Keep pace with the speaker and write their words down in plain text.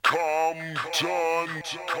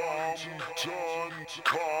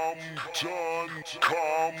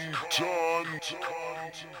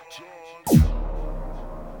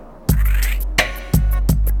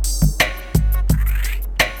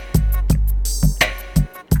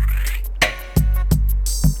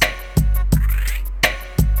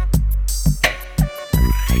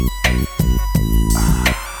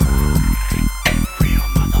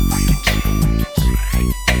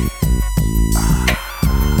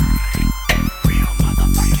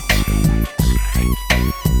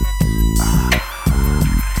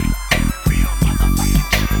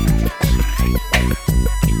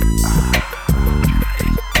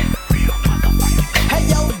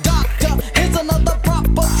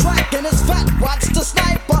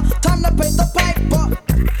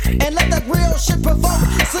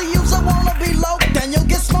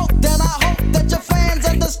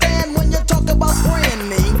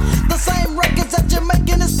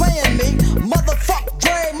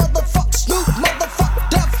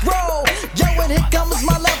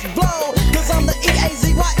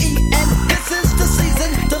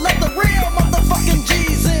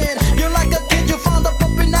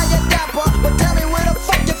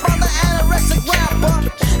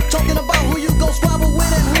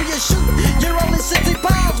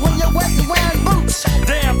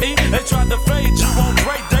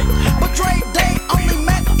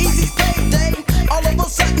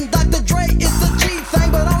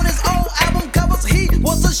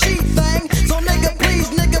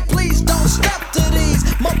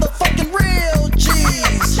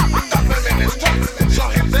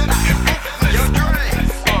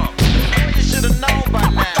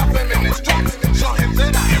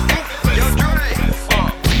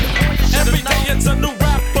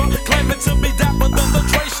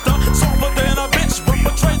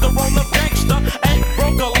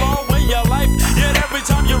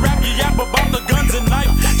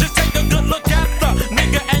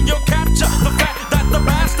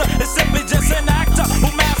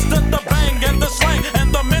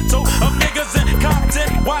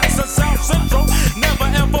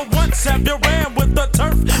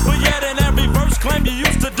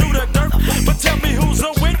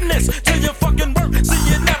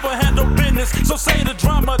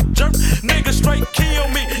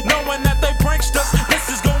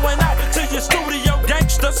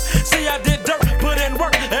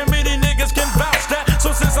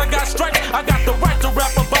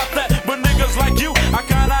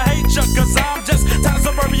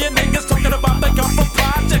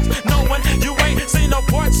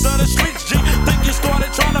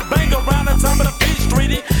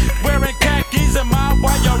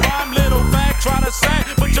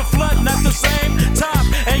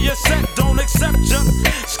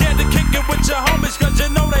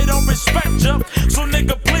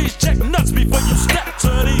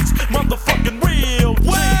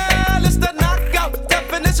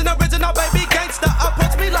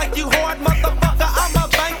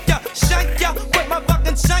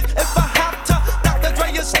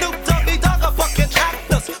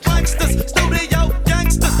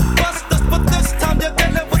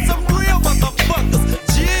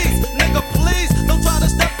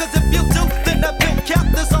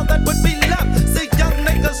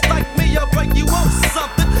Like me, I'll break you off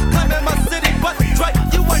something. Claiming my city, but Drake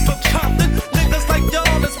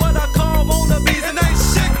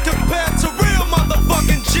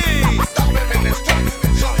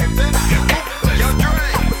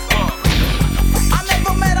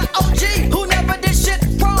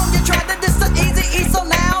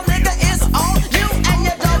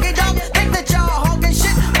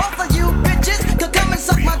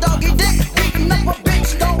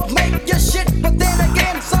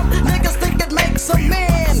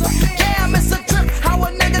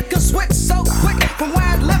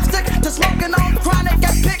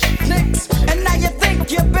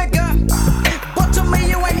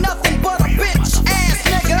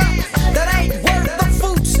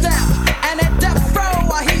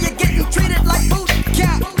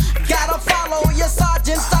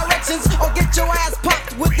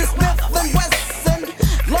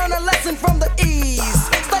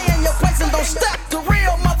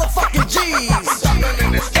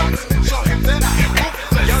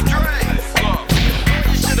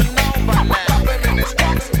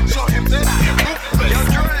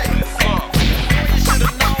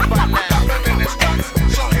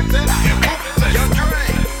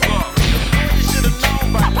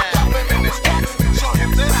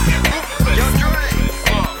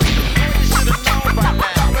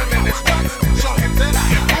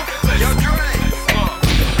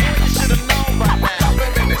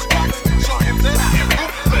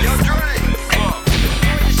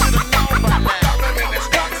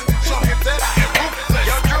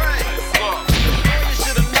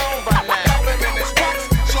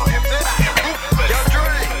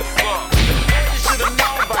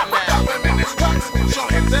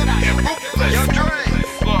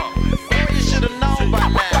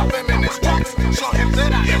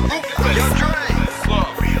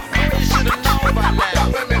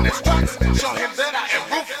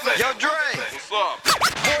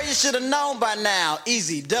you should have known by now.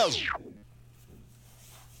 Easy dope.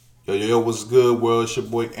 Yo, what's good, world? It's your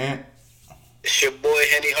boy Ant, It's your boy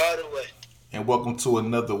Henny Hardaway. and welcome to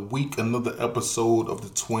another week, another episode of the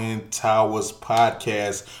Twin Towers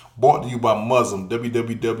podcast, brought to you by Muslim,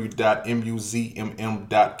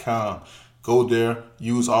 www.muzmm.com. Go there,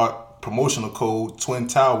 use our promotional code Twin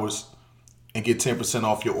Towers, and get 10%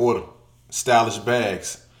 off your order. Stylish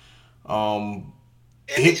bags. And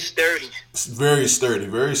it's sturdy. It's very sturdy,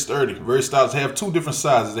 very stylish. They have two different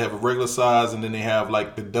sizes. They have a regular size, and then they have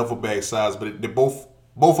like the duffel bag size. But they both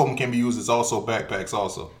of them can be used as also backpacks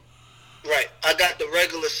also. Right. I got the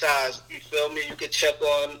regular size. You feel me? You can check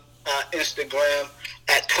on Instagram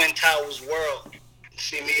at Twin Towers World.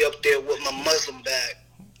 See me up there with my Muslim bag.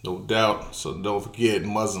 No doubt. So don't forget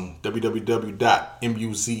Muslim,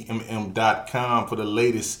 www.muzmm.com for the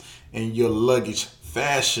latest in your luggage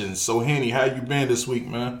fashion. So Henny, how you been this week,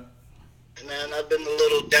 man? Man, I've been a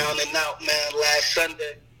little down and out, man. Last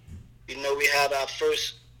Sunday, we had our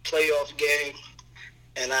first playoff game.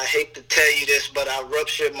 And I hate to tell you this, but I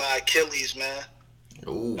ruptured my Achilles, man.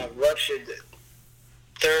 Ooh. I ruptured it.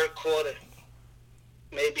 Third quarter.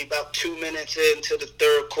 Maybe about 2 minutes into the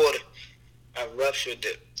third quarter, I ruptured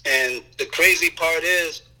it. And the crazy part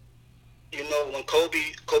is, when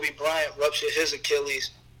Kobe Bryant ruptured his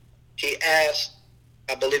Achilles, he asked,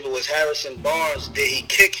 I believe it was Harrison Barnes, did he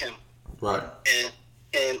kick him? Right.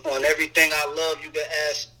 And on Everything I Love, you can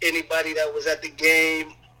ask anybody that was at the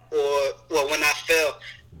game when I fell.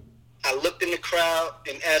 I looked in the crowd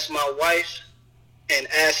and asked my wife and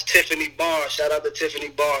asked Tiffany Barnes, shout out to Tiffany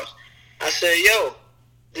Barnes. I said, yo,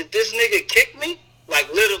 did this nigga kick me?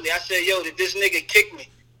 Like literally, I said, yo, did this nigga kick me?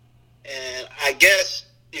 And I guess,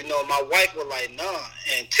 my wife was like, nah.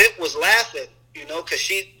 And Tip was laughing, because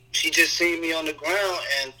she just seen me on the ground,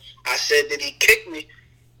 and I said, did he kick me?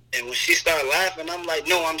 And when she started laughing, I'm like,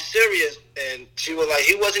 no, I'm serious. And she was like,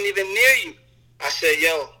 he wasn't even near you. I said,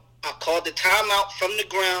 yo, I called the timeout from the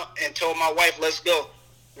ground and told my wife, let's go.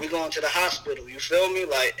 We going to the hospital, you feel me?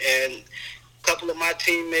 And a couple of my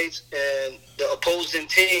teammates and the opposing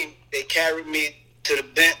team, they carried me to the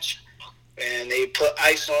bench, and they put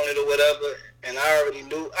ice on it or whatever, and I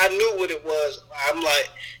knew what it was. I'm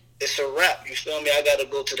like, it's a wrap, you feel me? I got to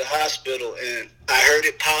go to the hospital, and I heard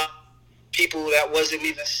it pop. People that wasn't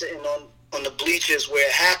even sitting on the bleachers where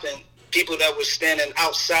it happened, people that were standing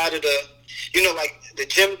outside of the, the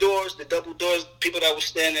gym doors, the double doors, people that were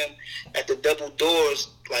standing at the double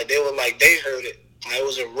doors, they were like, they heard it. It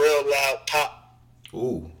was a real loud pop.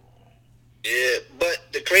 Ooh. Yeah, but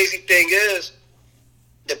the crazy thing is,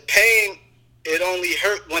 the pain, it only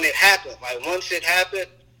hurt when it happened. Once it happened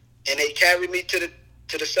and they carried me to the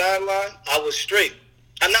sideline, I was straight.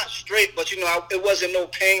 I'm not straight, but it wasn't no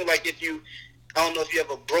pain I don't know if you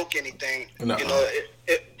ever broke anything. No.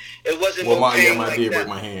 It wasn't no pain I like did that. break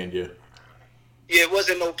my hand, yeah. Yeah, it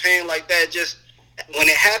wasn't no pain like that. Just when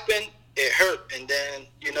it happened, it hurt, and then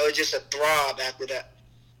it's just a throb after that.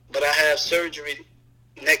 But I have surgery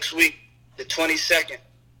next week, the 22nd.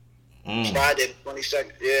 Friday, the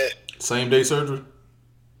 22nd. Yeah. Same day surgery?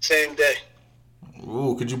 Same day.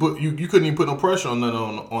 Ooh, could you couldn't even put no pressure on that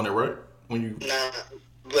on it, right? Nah.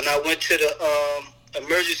 When I went to the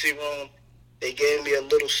emergency room, they gave me a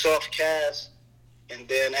little soft cast, and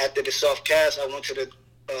then after the soft cast, I went to the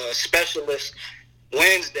specialist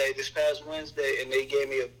this past Wednesday, and they gave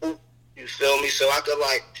me a boot. You feel me? So I could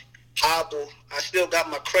hobble. I still got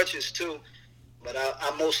my crutches too, but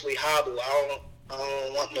I mostly hobble. I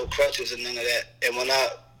don't want no crutches and none of that. And when I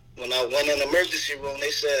went in the emergency room,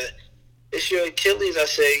 they said, it's your Achilles? I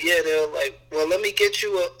said, yeah. They were like, well, let me get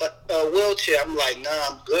you a wheelchair. I'm like, nah,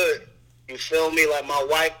 I'm good. You feel me? My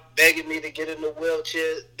wife begging me to get in the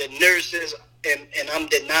wheelchair, the nurses, and I'm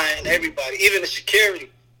denying everybody, even the security.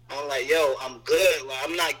 I'm like, yo, I'm good.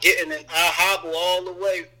 I'm not getting in. I hobble all the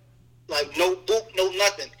way. No boot, no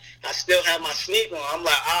nothing. I still have my sneaker on. I'm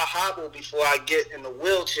like, I'll hobble before I get in the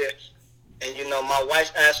wheelchair. And, my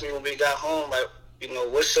wife asked me when we got home,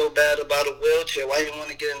 what's so bad about a wheelchair? Why you want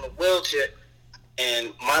to get in the wheelchair?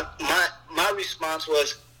 And my response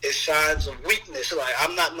was, it's signs of weakness.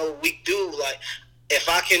 I'm not no weak dude. If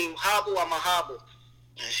I can hobble, I'm a hobble.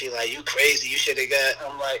 And she like, you crazy. You should have got.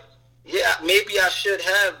 I'm like, yeah, maybe I should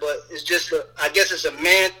have, but it's just I guess it's a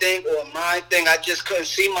man thing or a mind thing. I just couldn't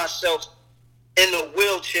see myself in the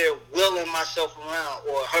wheelchair wheeling myself around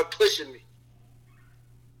or her pushing me.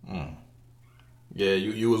 Yeah,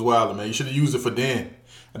 you was wild, man. You should have used it for then.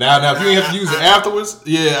 Now, if you didn't have to use it afterwards,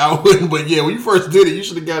 yeah, I wouldn't. But yeah, when you first did it, you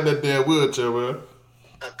should have gotten that damn wheelchair, man.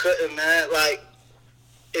 I couldn't, man.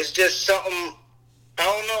 It's just something. I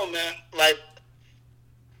don't know, man.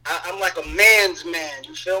 I'm like a man's man.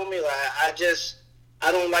 You feel me? Like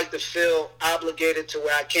I don't like to feel obligated to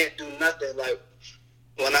where I can't do nothing. Like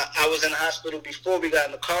when I was in the hospital before we got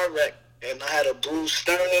in the car wreck and I had a bruised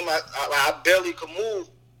sternum, I barely could move.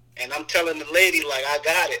 And I'm telling the lady, like, I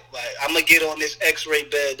got it. Like, I'm going to get on this x-ray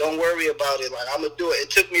bed. Don't worry about it. Like, I'm going to do it. It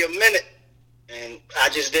took me a minute, and I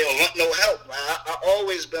just didn't want no help. Like, I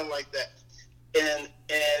always been like that. And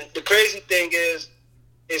the crazy thing is,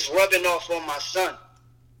 it's rubbing off on my son.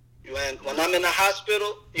 When I'm in the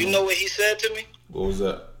hospital, you know what he said to me? What was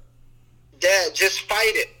that? Dad, just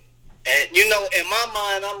fight it. And, you know, in my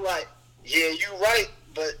mind, I'm like, yeah, you right,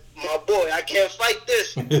 but my boy, I can't fight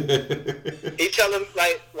this. He tell him,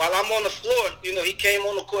 like, while I'm on the floor, you know, he came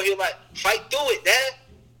on the court, he was like, fight through it, Dad.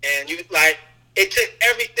 And, you like, it took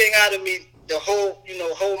everything out of me, the whole, you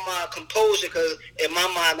know, hold my composure, because in my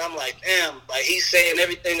mind, I'm like, damn, like, he's saying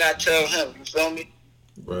everything I tell him, you feel me?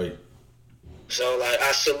 Right. So, like,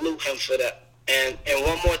 I salute him for that. And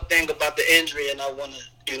one more thing about the injury, and I want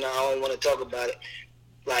to, you know, I don't want to talk about it.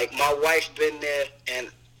 Like, my wife been there,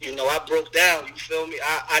 and, you know, I broke down, you feel me?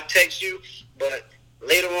 I text you, but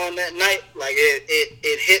later on that night, like,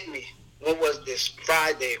 it hit me. What was this,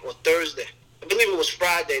 Friday or Thursday? I believe it was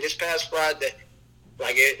Friday, this past Friday.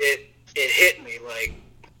 Like, it hit me, like,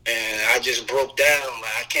 and I just broke down.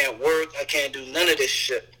 Like, I can't work, I can't do none of this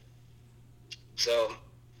shit. So,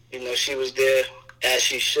 you know, she was there as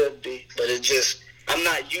she should be, but it just, I'm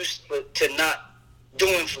not used to not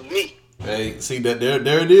doing for me. Hey, see that there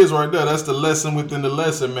it is right there. That's the lesson within the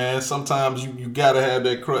lesson, man. Sometimes you gotta have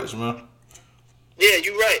that crutch, man. Yeah,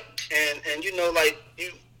 you're right. And you know, like,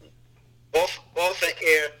 you off the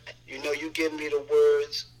air, you know, you give me the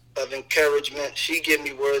words of encouragement. She give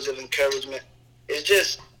me words of encouragement. It's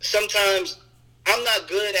just sometimes I'm not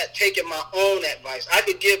good at taking my own advice. I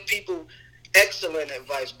could give people excellent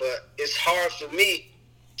advice, but it's hard for me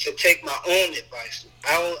to take my own advice.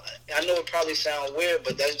 I know it probably sounds weird,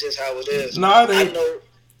 but that's just how it is. No, it ain't. I know.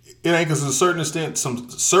 It ain't, because to a certain extent, some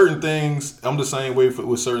certain things, I'm the same way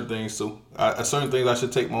with certain things too. Certain things I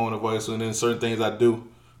should take my own advice, and then certain things I do.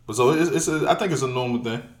 But so I think it's a normal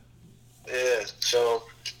thing. Yeah. So,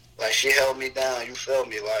 like, she held me down. You feel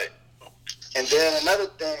me? Like, and then another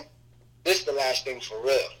thing. This is the last thing for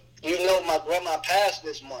real. You know, my grandma passed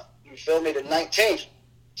this month. You feel me? The 19th.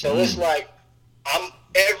 So it's like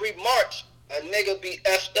every March a nigga be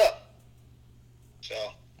effed up. So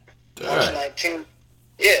March 19th.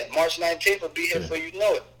 Yeah, March 19th will be here before you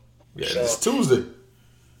know it. Yeah, so, it's Tuesday.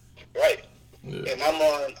 Right. Yeah. And I'm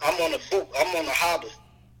on a boot. I'm on a hobble.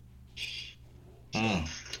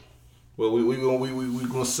 Well, we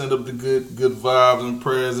gonna send up the good vibes and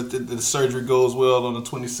prayers that the surgery goes well on the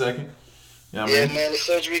 22nd. You know what I mean? Man, the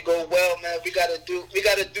surgery go well, man. We gotta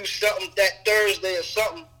do something that Thursday or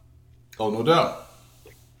something. Oh, no doubt.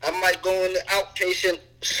 I might go in the outpatient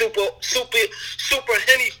super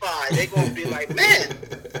Henny-fied. They gonna be like, man,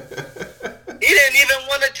 he didn't even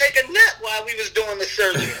want to take a nap while we was doing the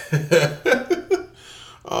surgery.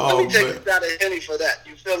 Oh, let me take a shot of Henny for that.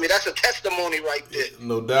 You feel me? That's a testimony right there.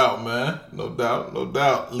 No doubt, man. No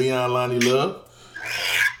doubt. Leon Lonnie Love.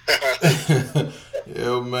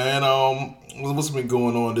 Yeah, man. What's been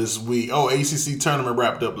going on this week? Oh, ACC tournament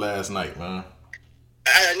wrapped up last night, man.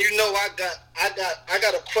 And you know, I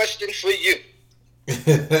got a question for you.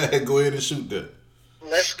 Go ahead and shoot that.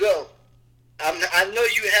 Let's go. I know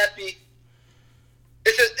you happy.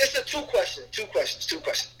 It's a two questions.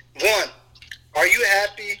 One, are you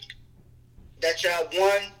happy that y'all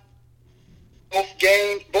won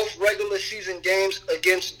both regular season games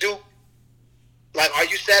against Duke? Like, are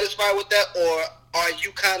you satisfied with that, or are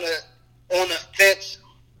you kind of on the fence?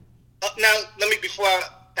 Now, before I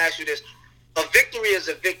ask you this, a victory is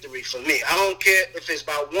a victory for me. I don't care if it's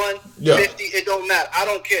by 150. It don't matter. I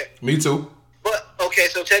don't care. Me too. But, okay,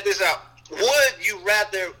 so check this out. Would you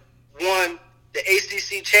rather won the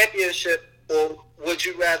ACC championship, or would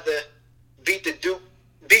you rather beat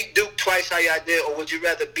Duke twice how y'all did, or would you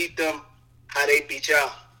rather beat them how they beat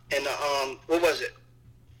y'all in the, what was it?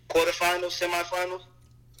 Quarterfinals, semifinals?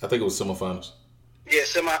 I think it was semifinals. Yeah,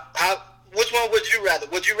 which one would you rather?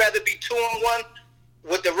 Would you rather be 2-1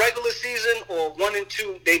 with the regular season, or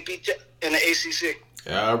 1-2 they beat you in the ACC?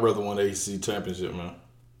 Yeah, I'd rather win the ACC championship, man.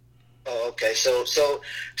 Oh, okay. So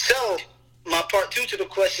my part two to the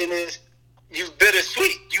question is, you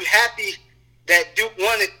bittersweet. You happy that Duke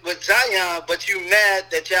won it with Zion, but you mad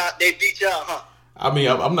that they beat y'all, huh? I mean,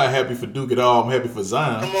 I'm not happy for Duke at all. I'm happy for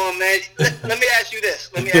Zion. Come on, man. Let me ask you this.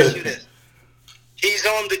 He's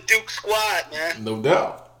on the Duke squad, man. No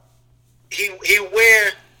doubt. He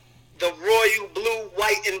wear the royal blue,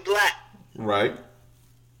 white, and black. Right.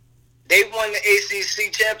 they won the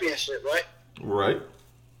ACC championship, right? Right.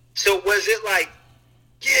 So was it like,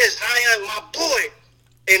 yeah, Zion, my boy,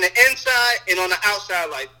 in the inside and on the outside,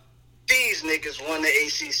 like, these niggas won the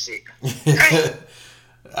ACC.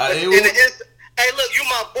 Hey, look, you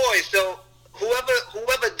my boy, so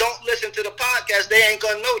whoever don't listen to the podcast, they ain't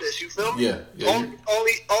gonna know this. You feel me? Yeah.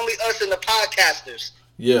 Only us and the podcasters.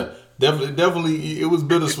 Yeah, definitely. It was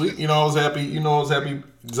bittersweet. I was happy. I was happy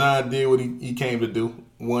Zion did what he came to do.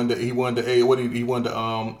 He won the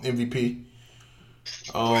MVP.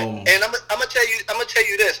 Right. And I'm gonna tell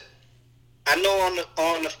you this. I know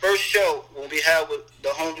on the first show when we had with the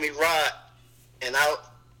homie Rod and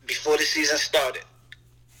out before the season started,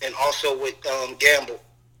 and also with Gamble,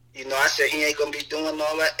 I said he ain't gonna be doing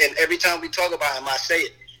all that. And every time we talk about him, I say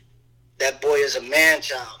it. That boy is a man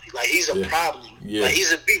child. Like, he's a problem. Yeah. Like,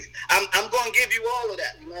 he's a beast. I'm gonna give you all of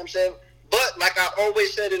that. You know what I'm saying? But like I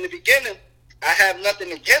always said in the beginning, I have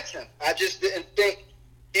nothing against him. I just didn't think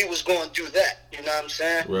he was going to do that. You know what I'm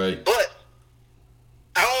saying? Right. But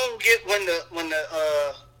I don't get when the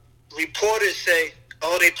reporters say,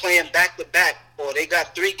 "Oh, they playing back to back," or they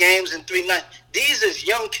got 3 games in 3 nights. These is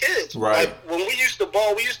young kids. Right. Like, when we used to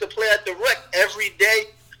ball, we used to play at the rec every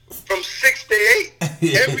day from 6 to 8,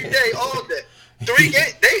 every day, all day. 3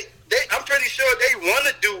 games. I'm pretty sure they want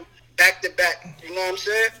to do back to back. You know what I'm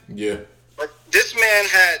saying? Yeah. But this man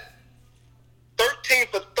had 13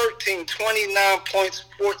 for 13, 29 points,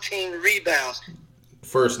 14 rebounds.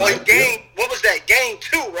 First night. Game. What was that? Game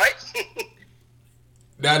 2, right?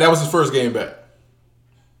 That was his first game back.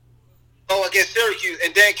 Oh, against Syracuse.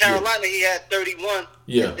 And then Carolina, he had 31.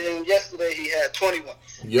 Yeah. And then yesterday he had 21.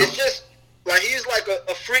 Yep. It's just like he's like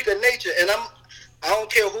a freak of nature. And I don't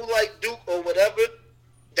care who like Duke or whatever.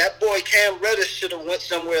 That boy Cam Reddish should have went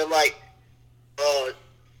somewhere like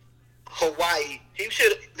Hawaii.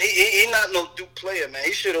 He not no Duke player, man.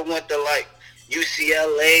 He should have went to like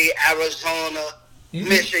UCLA, Arizona,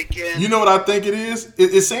 Michigan. You know what I think it is?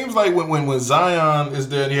 It seems like when Zion is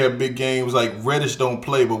there and he have big games, like Reddish don't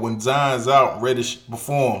play, but when Zion's out, Reddish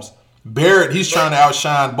performs. Barrett, he's trying to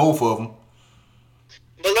outshine both of them.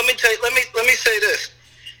 But let me say this: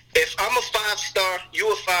 if I'm a 5-star,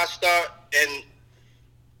 you a 5-star, and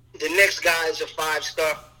the next guy is a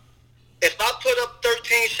 5-star. If I put up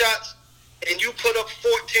 13 shots and you put up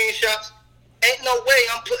 14 shots, ain't no way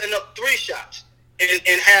I'm putting up 3 shots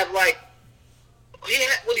and have like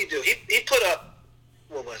what did he do? He put up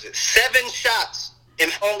 7 shots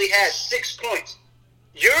and only had 6 points.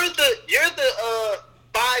 You're the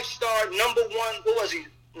 5-star number 1. What was he?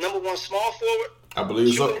 Number 1 small forward. I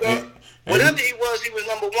believe so. Whatever he was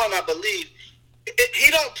number 1, I believe.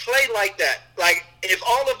 He don't play like that. Like, if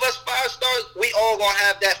all of us 5-stars, we all gonna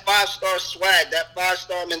have that 5-star swag, that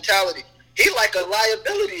 5-star mentality. He like a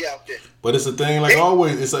liability out there. But it's a thing, like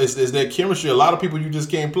always, it's that chemistry. A lot of people you just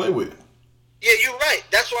can't play with. Yeah, you're right.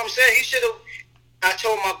 That's what I'm saying. He should have. I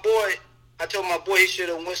told my boy he should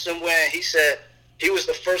have went somewhere. And he said he was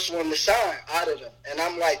the first one to sign out of them. And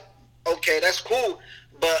I'm like, okay, that's cool.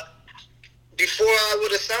 But before I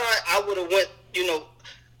would have signed, I would have went,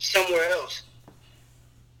 somewhere else.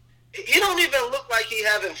 He don't even look like he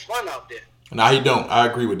having fun out there. Nah, he don't. I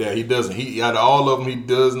agree with that. He doesn't. He out of all of them, he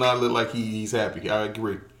does not look like he's happy. I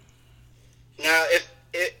agree. Now, if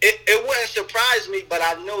it wouldn't surprise me, but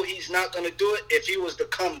I know he's not going to do it if he was to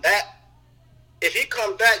come back. If he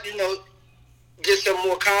come back, get some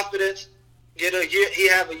more confidence, get a year. He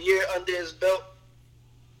have a year under his belt.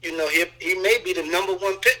 He may be the number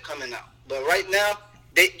 1 pick coming out. But right now,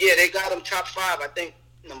 they got him top 5. I think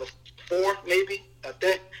number 4, maybe. I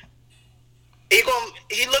think. He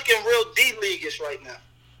looking real D-leaguish right now.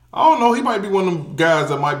 I don't know. He might be one of them guys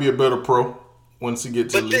that might be a better pro once he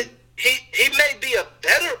gets to the league. He may be a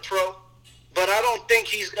better pro, but I don't think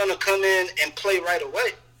he's going to come in and play right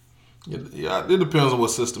away. Yeah, it depends on what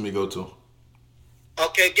system he go to.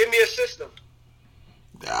 Okay, give me a system.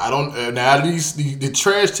 I don't. Now the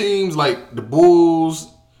trash teams like the Bulls,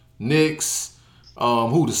 Knicks,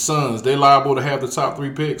 the Suns, they liable to have the top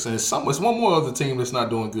 3 picks, and it's one more other team that's not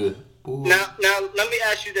doing good. Bulls. Now let me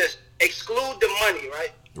ask you this: exclude the money,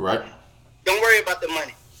 right? Right. Don't worry about the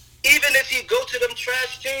money. Even if he go to them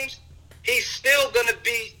trash teams, he's still gonna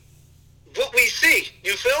be what we see.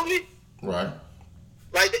 You feel me? Right.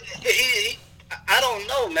 Like I don't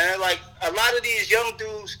know, man. Like a lot of these young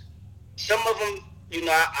dudes, some of them,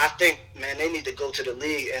 I think, man, they need to go to the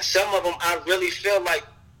league, and some of them, I really feel like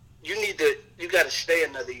you got to stay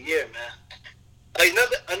another year, man.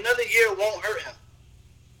 Another year won't hurt him.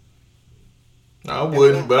 No, I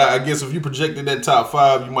wouldn't, but I guess if you projected that top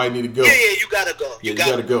 5, you might need to go. Yeah, you gotta go. You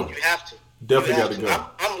gotta go. You have to. Definitely gotta go.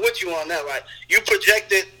 I'm with you on that. Like you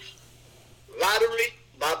projected lottery,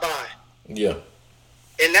 bye-bye. Yeah.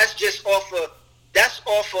 And that's just off of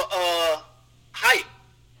hype.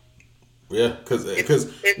 Yeah, because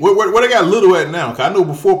where they got Little at now? Because I know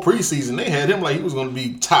before preseason they had him like he was going to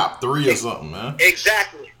be top 3 or something, man.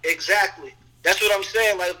 Exactly. That's what I'm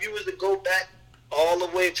saying. Like if you was to go back all the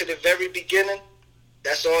way to the very beginning,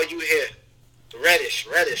 that's all you hear. Reddish.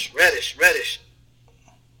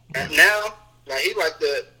 And now, like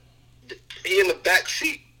he in the back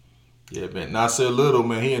seat. Yeah, man. Nasir Little,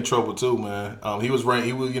 man, he in trouble too, man. He was ranked.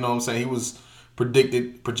 He was, you know what I'm saying. He was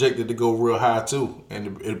projected to go real high too in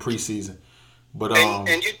the preseason. But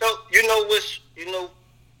and you know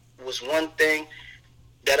what's one thing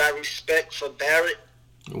that I respect for Barrett.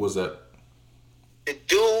 What was that? The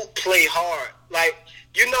dude play hard. Like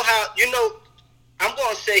I'm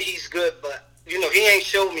gonna say he's good, but he ain't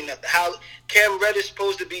showed me nothing. How Cam Reddish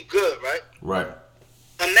supposed to be good, right? Right.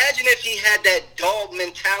 Imagine if he had that dog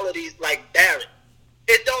mentality like Barrett.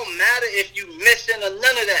 It don't matter if you missing or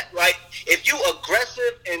none of that. Like if you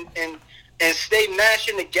aggressive and stay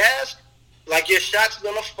mashing the gas, like your shot's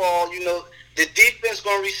gonna fall. The defense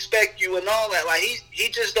gonna respect you and all that. Like he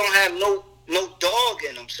just don't have no dog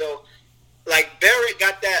in him. So like Barrett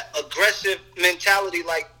got that aggressive mentality.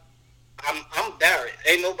 Like I'm Barrett.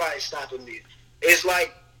 Ain't nobody stopping me. It's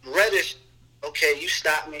like Reddish. Okay, you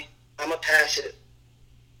stop me. I'ma pass it.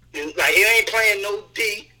 Like he ain't playing no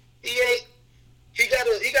D. He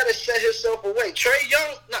gotta set himself away. Trey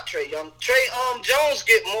Jones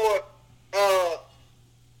get more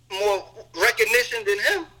recognition than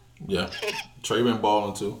him. Yeah, Trey been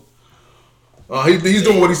balling too. He's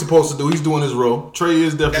doing what he's supposed to do. He's doing his role. Trey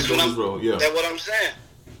is definitely doing his role. Yeah, that's what I'm saying.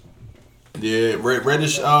 Yeah,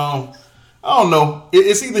 Reddish. I don't know.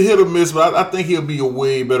 It's either hit or miss, but I think he'll be a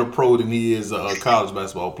way better pro than he is a college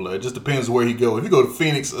basketball player. It just depends where he goes. If you go to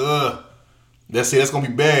Phoenix, that's gonna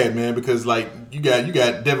be bad, man. Because like you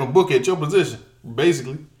got Devin Booker at your position,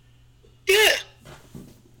 basically. Yeah,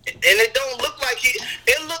 and it don't look like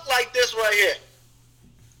it looked like this right here.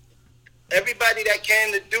 Everybody that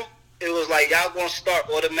came to Duke, it was like y'all gonna start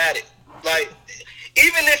automatic. Like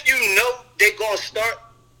even if you know they're gonna start,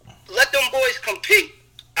 let them boys compete.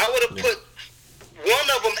 I would have put one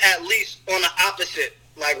of them at least on the opposite.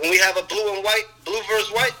 Like when we have a blue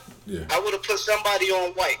versus white, I would have put somebody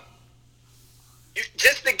on white.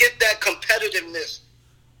 Just to get that competitiveness.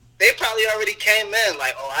 They probably already came in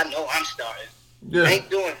like, oh, I know I'm starting. Yeah. Ain't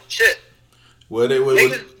doing shit. Well, they don't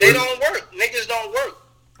work. Niggas don't work.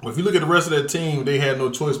 Well, if you look at the rest of that team, they had no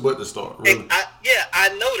choice but to start. Really. I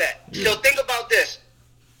know that. Yeah. So think about this.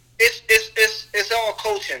 It's all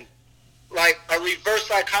coaching. Like a reverse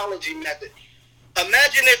psychology method.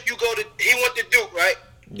 Imagine if he went to Duke, right?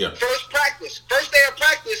 Yeah. First day of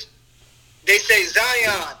practice, they say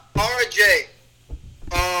Zion, RJ,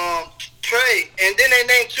 Trey, and then they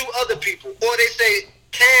name 2 other people. Or they say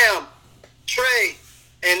Cam, Trey,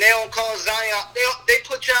 and they don't call Zion. They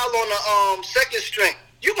put y'all on the second string.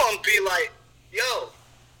 You gonna be like, yo,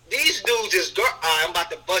 these dudes is I'm about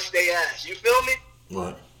to bust their ass. You feel me?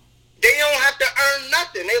 Right. They don't have to earn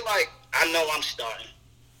nothing. They like, I know I'm starting.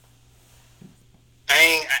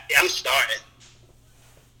 I'm starting.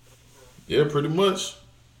 Yeah, pretty much.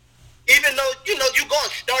 Even though, you're going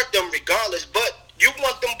to start them regardless, but you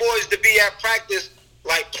want them boys to be at practice,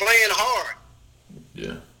 like, playing hard.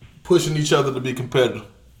 Yeah. Pushing each other to be competitive.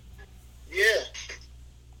 Yeah.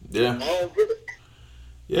 Yeah. I don't get it.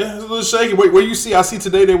 Yeah, it's a little shaky. Wait, where you see? I see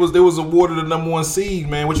today they was awarded the number 1 seed,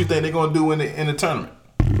 man. What you think they're going to do in the tournament?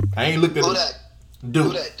 I ain't looked at it. Duke.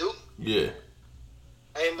 Who that, Duke? Yeah.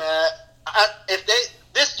 Hey, man,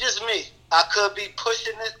 this is just me. I could be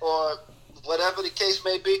pushing it or whatever the case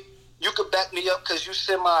may be. You could back me up because you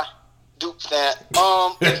semi-Duke fan.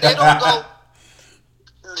 If they don't go,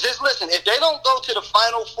 just listen, if they don't go to the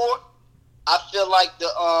Final Four, I feel like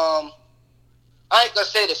I ain't going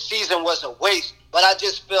to say the season was a waste, but I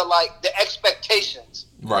just feel like the expectations.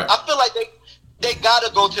 Right. I feel like they got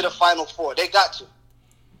to go to the Final Four. They got to.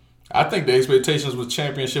 I think the expectations was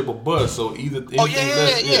championship or bust. So either. Oh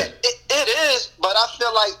yeah. It is, but I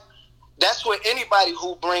feel like that's where anybody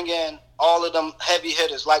who bring in all of them heavy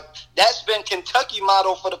hitters, like that's been Kentucky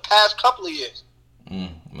motto for the past couple of years.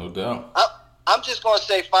 No doubt. I'm just gonna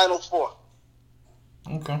say Final Four.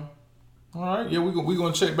 Okay. All right. Yeah, we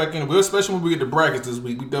gonna check back in, especially when we get the brackets this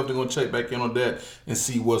week. We definitely gonna check back in on that and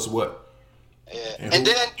see what's what. Yeah. And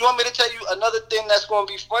then you want me to tell you another thing that's gonna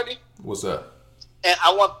be funny? What's that? And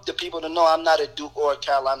I want the people to know I'm not a Duke or a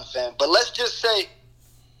Carolina fan. But let's just say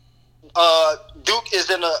Duke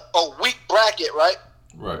is in a weak bracket, right?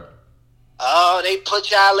 Right. Oh, they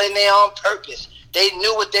put y'all in there on purpose. They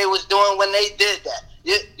knew what they was doing when they did that.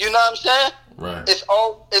 You know what I'm saying? Right. It's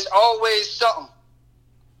always something.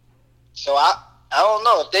 So I don't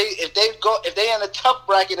know if they in a tough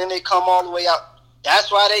bracket and they come all the way out.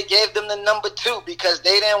 That's why they gave them the number 2 because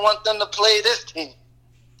they didn't want them to play this team.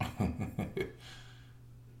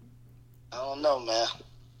 I don't know, man.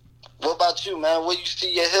 What about you, man? Where you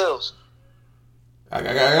see your hills? I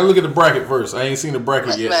gotta look at the bracket first. I ain't seen the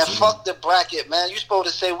bracket yet. Man, fuck the bracket, man. You supposed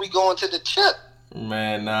to say we going to the chip.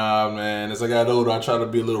 Man, nah, man. As I got older, I try to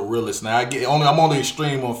be a little realist. Now I'm on the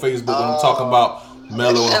extreme on Facebook when I'm talking about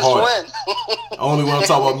Melo and Hart. Only when I'm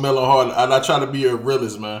talking about Melo and Hart, I try to be a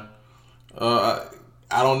realist, man. I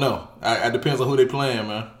don't know. It depends on who they playing,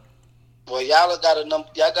 man. Well, y'all got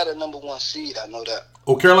a number 1 seed. I know that.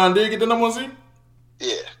 Oh, Carolina did get the number 1 seed?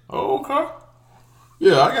 Yeah. Oh, okay.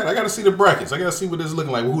 Yeah, I got to see the brackets. I got to see what this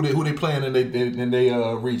looking like. Who they playing in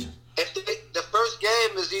their region. If the first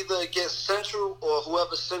game is either against Central or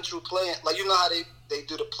whoever Central playing, like you know how they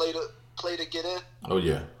do the play to get in. Oh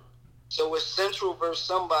yeah. So it's Central versus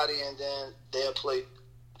somebody, and then they'll play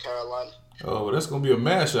Carolina. Oh, well, that's gonna be a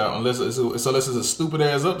mashup unless it's a stupid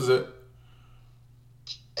ass upset.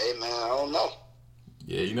 Hey man, I don't know.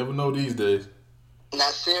 Yeah, you never know these days.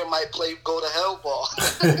 Nasir might play go to hell ball.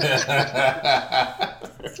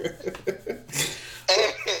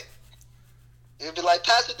 He'll be like,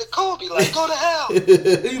 pass it to Kobe, like, go to hell.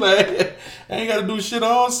 He like, I ain't got to do shit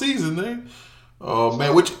all season, man. Oh,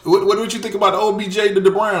 man, what you think about the OBJ to the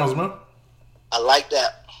Browns, man? I like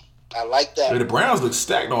that. Yeah, the Browns look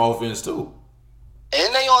stacked on offense, too.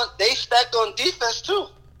 And they stacked on defense, too.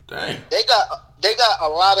 Dang. They got a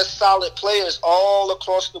lot of solid players all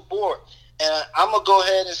across the board. And I'm going to go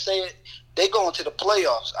ahead and say it. They going to the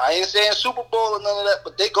playoffs. I ain't saying Super Bowl or none of that,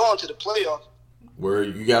 but they going to the playoffs. Where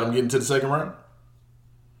you got them getting to the second round?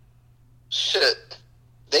 Shit.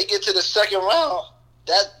 They get to the second round.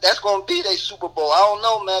 That's going to be their Super Bowl. I don't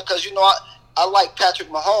know, man, because, you know, I like Patrick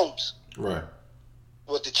Mahomes. Right.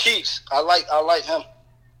 With the Chiefs. I like him.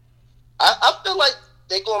 I feel like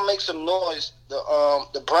they going to make some noise.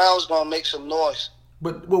 The Browns going to make some noise.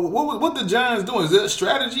 But what the Giants doing? Is that a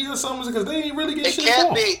strategy or something? Because they ain't really getting shit going. It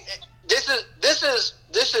can't be. This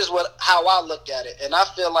is how I look at it, and I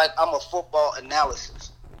feel like I'm a football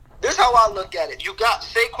analysis. This is how I look at it. You got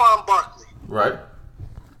Saquon Barkley, right?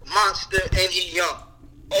 Monster, and he young.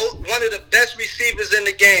 One of the best receivers in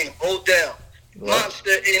the game, Odell, right.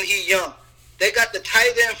 Monster, and he young. They got the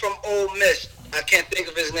tight end from Ole Miss. I can't think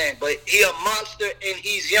of his name, but he a monster and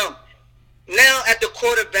he's young. Now at the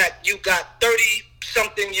quarterback, you got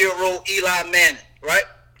 30-something-year-old Eli Manning, right?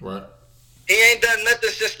 Right. He ain't done nothing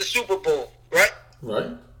since the Super Bowl, right?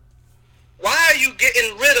 Right. Why are you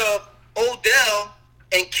getting rid of Odell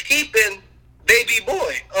and keeping baby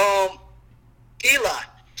boy, Eli?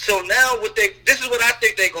 So now this is what I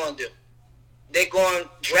think they're going to do. They're going to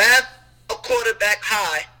draft a quarterback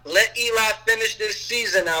high, let Eli finish this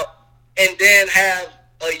season out, and then have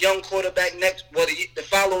a young quarterback the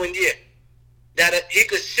following year. That he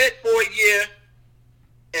could sit for a year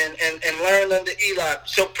and learn under Eli.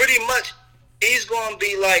 So pretty much he's going to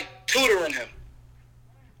be like tutoring him.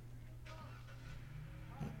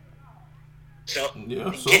 So,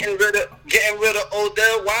 getting rid of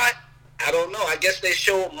Odell, why? I don't know. I guess they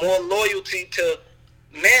show more loyalty to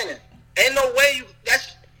Manning. Ain't no way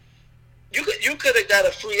you could have got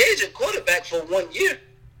a free agent quarterback for 1 year.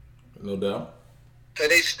 No doubt. Cause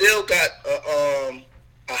they still got a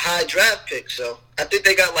high draft pick, so I think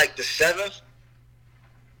they got like the 7th.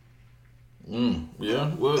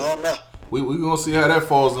 Yeah. Well, I don't know. We gonna see how that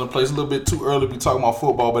falls into place. A little bit too early to be talking about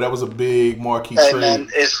football, but that was a big marquee trade. Man,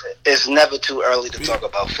 it's never too early to talk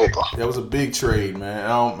about football. That was a big trade, man.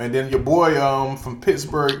 And then your boy from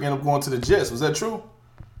Pittsburgh ended up going to the Jets. Was that true?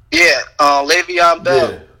 Yeah, Le'Veon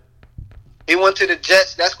Bell. Yeah. He went to the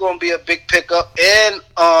Jets. That's going to be a big pickup. And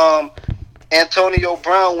Antonio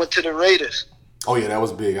Brown went to the Raiders. Oh yeah, that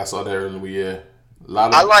was big. I saw that earlier. Yeah,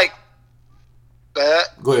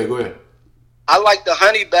 Go ahead. I like the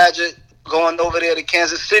Honey Badger going over there to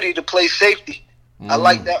Kansas City to play safety. I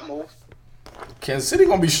like that move. Kansas City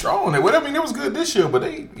gonna be strong. It was good this year, but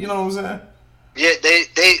they, you know what I'm saying? Yeah,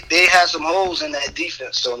 they had some holes in that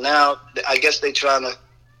defense. So now I guess they trying to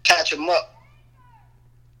catch them up.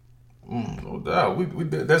 No doubt. We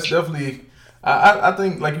that's definitely. I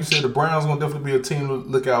think, like you said, the Browns gonna definitely be a team to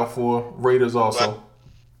look out for. Raiders also. Right.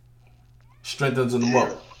 Strengthens them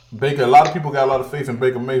up. Baker. A lot of people got a lot of faith in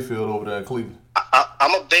Baker Mayfield over there in Cleveland.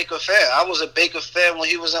 I'm a Baker fan. I was a Baker fan when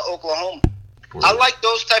he was in Oklahoma. Right. I like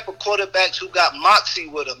those type of quarterbacks who got moxie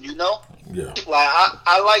with them. You know. Yeah.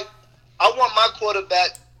 Like I want my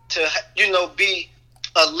quarterback to be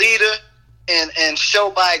a leader and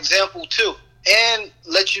show by example too. and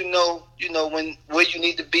let you know when where you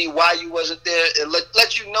need to be, why you wasn't there, and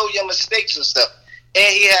let you know your mistakes and stuff.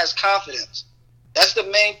 And he has confidence. That's the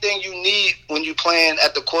main thing you need when you playing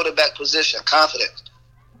at the quarterback position. Confidence.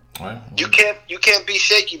 Right. You can't be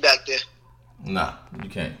shaky back there. Nah, you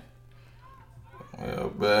can't.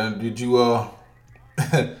 Well, man, did you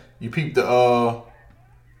you peep the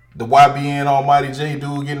YBN Almighty J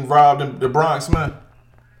dude getting robbed in the Bronx, man?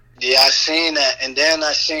 Yeah, I seen that, and then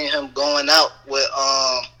I seen him going out with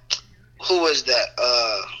who was that?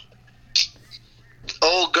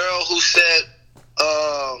 Old girl who said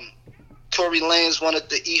Tory Lanez wanted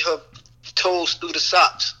to eat her toes through the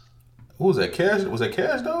socks. Who was that? Cash? Was that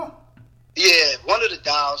Cash Doll? Yeah, one of the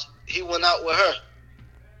dolls. He went out with her.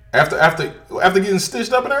 After getting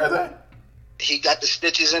stitched up and everything? He got the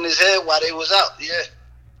stitches in his head while they was out. Yeah.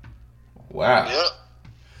 Wow.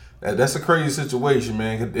 Yep. That's a crazy situation,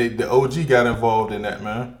 man. The OG got involved in that,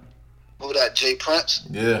 man. Who that? Jay Prince?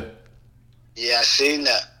 Yeah. Yeah, I seen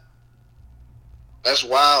that. That's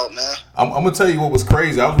wild, man. I'm gonna tell you what was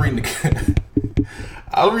crazy. I was reading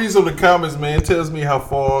some of the comments, man. It tells me how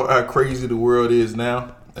crazy the world is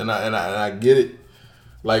now, and I get it.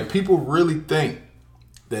 Like, people really think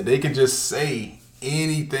that they can just say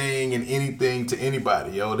anything and anything to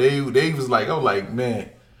anybody. Yo, they was like, oh, like, man.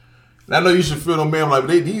 And I know you should feel no man, like,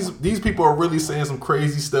 these people are really saying some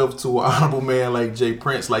crazy stuff to an honorable man like Jay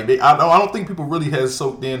Prince. Like, I don't think people really has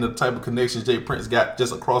soaked in the type of connections Jay Prince got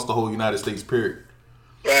just across the whole United States, period.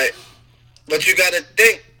 Right. But you gotta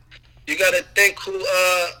think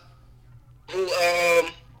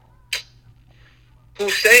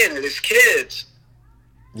who's saying it? It's kids.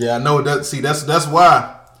 Yeah, I know that. See, that's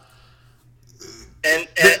why. And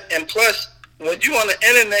plus, when you on the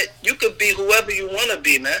internet, you could be whoever you want to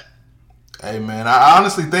be, man. Hey, man, I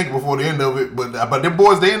honestly think before the end of it, but them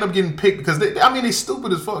boys, they end up getting picked because they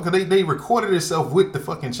stupid as fuck because they recorded itself with the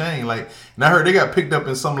fucking chain. Like, and I heard they got picked up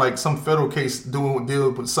in some federal case dealing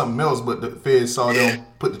with something else, but the feds saw them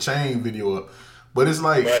put the chain video up. But it's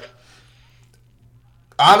like, right.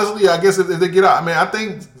 Honestly, I guess if they get out, I mean,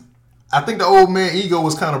 I think the old man ego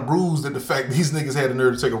was kind of bruised at the fact these niggas had the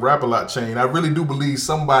nerve to take a Rap-A-Lot chain. I really do believe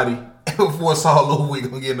somebody before it's all over, we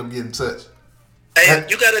gonna end up getting touched. Hey,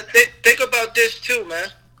 you gotta think about this too, man.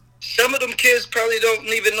 Some of them kids probably don't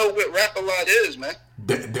even know what Rap-A-Lot is, man.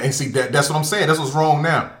 That's what I'm saying. That's what's wrong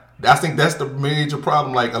now. I think that's the major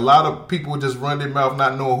problem. Like, a lot of people just run their mouth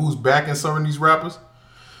not knowing who's backing some of these rappers.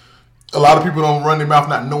 A lot of people don't run their mouth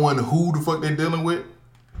not knowing who the fuck they're dealing with.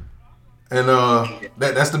 And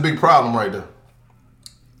that's the big problem right there.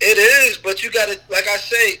 It is, but you gotta, like I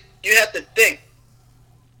say, you have to think.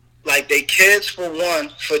 Like, they kids for one,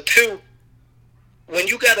 for two. When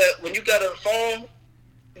you got a phone,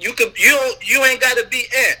 you ain't gotta be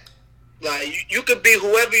Ant. Like, you could be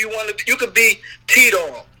whoever you want to be. You could be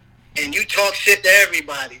T-Dog, and you talk shit to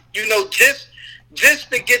everybody. You know, just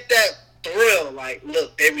to get that thrill. Like,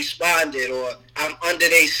 look, they responded, or I'm under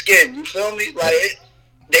their skin. You feel me? Like,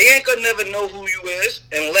 they ain't gonna never know who you is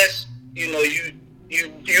unless you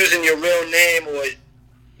using your real name or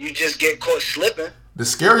you just get caught slipping. The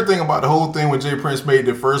scary thing about the whole thing when Jay Prince made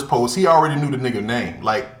the first post, he already knew the nigga name.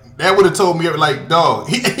 Like, that would have told me, like, dog,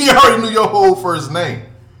 he already knew your whole first name.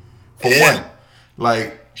 For one.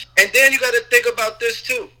 Like, and then you got to think about this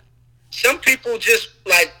too. Some people just,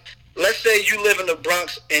 like, let's say you live in the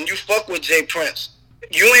Bronx and you fuck with Jay Prince.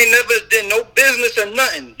 You ain't never did no business or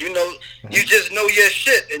nothing. You know, you just know your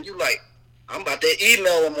shit, and you like, I'm about to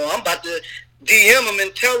email him, or I'm about to DM him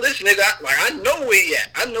and tell this nigga, I know where he at.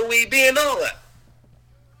 I know where he be and all that.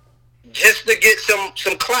 Just to get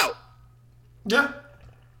some clout. Yeah.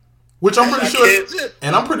 Which I'm pretty sure,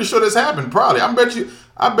 and I'm pretty sure this happened. Probably, I bet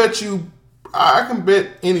you, I can bet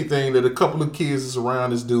anything that a couple of kids that's around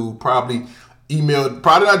this dude probably emailed.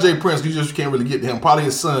 Probably not Jay Prince. You just can't really get to him. Probably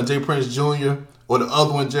his son, Jay Prince Jr. or the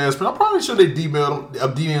other one, Jazz Prince. I'm probably sure they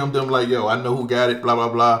DM'd them like, yo, I know who got it. Blah blah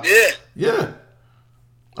blah. Yeah.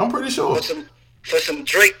 I'm pretty sure. For some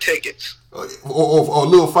Drake tickets. Or a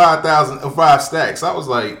little 5,000 or 5 stacks. I was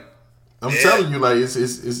like, I'm telling you, like,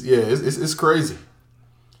 it's crazy.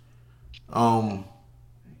 Like,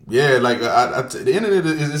 the internet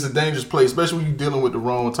is a dangerous place, especially when you're dealing with the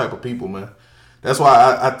wrong type of people, man. That's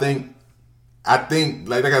why I think,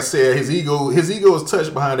 like I said, his ego is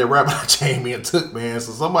touched behind that Rap-A-Lot chain being took, man.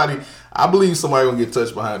 So I believe somebody gonna get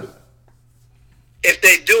touched behind it. If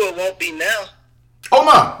they do, it won't be now. Oh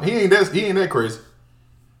no, he ain't that crazy.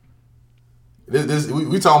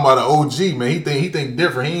 We talking about an OG, man. He think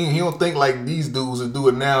different. He don't think like these dudes that do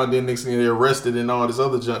it now and then next thing they're arrested and all this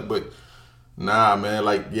other junk. But nah, man.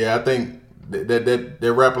 Like, yeah, I think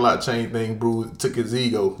that Rap-A-Lot chain thing, bro, took his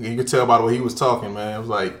ego. You could tell by the way he was talking, man. It was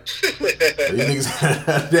like these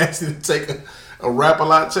niggas actually take a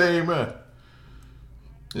Rap-A-Lot chain, man.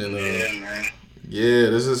 You know, Yeah, man. yeah,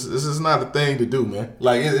 this is not a thing to do, man.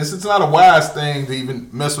 Like it's not a wise thing to even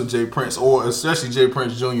mess with Jay Prince or especially Jay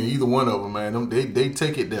Prince Jr. Either one of them, man. They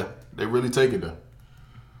take it there. They really take it there.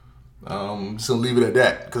 Just gonna leave it at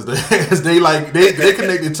that because they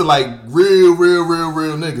connected to like real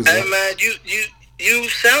niggas. Hey Man. man, you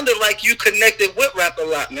sounded like you connected with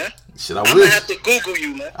Rap-A-Lot, man. Shit, I'm wish. gonna have to Google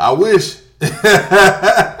you, man. I wish.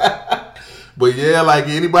 But yeah, like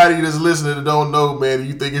anybody that's listening that don't know, man,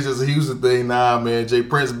 you think it's just a Houston thing? Nah, man. Jay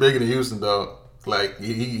Prince is bigger than Houston, dog. Like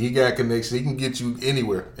he got connections. He can get you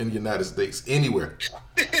anywhere in the United States, anywhere.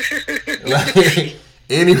 Like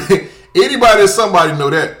anybody or somebody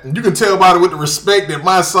know that. You can tell by it with the respect that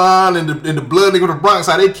my son and the blood nigga of the Bronx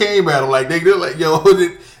how they came at him. Like they're like, yo,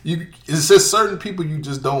 it's just certain people you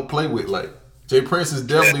just don't play with. Like Jay Prince is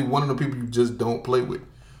definitely one of the people you just don't play with.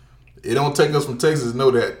 It don't take us from Texas to know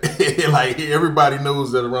that. Like everybody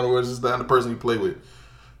knows that around the world, it's just not the person you play with.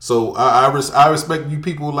 So I respect you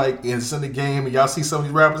people like in the game and y'all see some of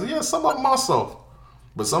these rappers. Yeah, some of them are soft.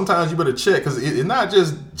 But sometimes you better check because it's not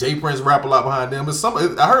just Jay Prince Rap-A-Lot behind them. It's I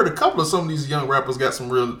heard a couple of some of these young rappers got some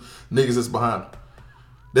real niggas that's behind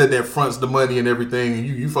them. That fronts the money and everything, and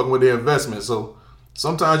you fucking with their investment. So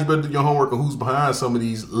sometimes you better do your homework on who's behind some of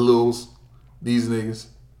these these niggas.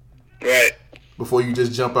 Right. Before you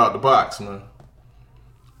just jump out the box, man.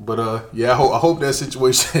 But yeah, I hope that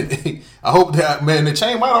situation. I hope that, man, the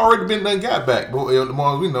chain might have already been done got back. But the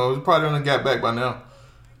more we know, it's probably done got back by now.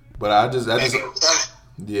 But I just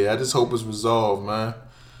hope it's resolved, man.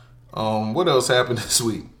 What else happened this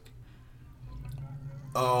week?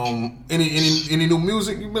 Any new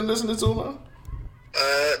music you've been listening to, man?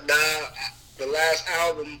 Nah. The last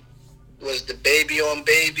album was the Baby on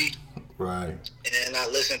Baby. Right. And I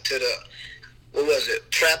listened to the, what was it?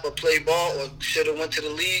 Trap or Play Ball or Shoulda Went to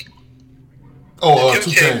the League. Oh,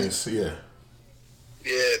 2 Chainz, yeah.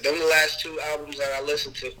 Yeah, them the last 2 albums that I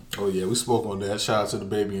listened to. Oh yeah, we spoke on that. Shout out to the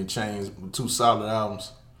Baby and Chainz, 2 solid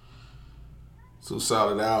albums. 2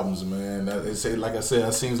 solid albums, man. Like I said,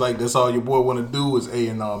 it seems like that's all your boy want to do is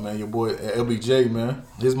A&R, man. Your boy LBJ, man.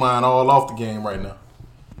 His mind all off the game right now.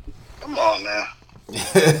 Come on, man.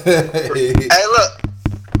 Hey, look.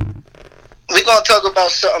 We're going to talk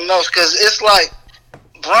about something else because it's like,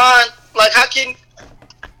 Bron, like I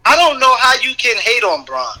don't know how you can hate on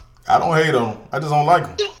Bron. I don't hate on him. I just don't like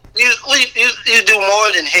him. You do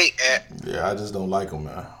more than hate, man. Yeah, I just don't like him,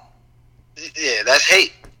 man. Yeah, that's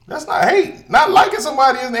hate. That's not hate. Not liking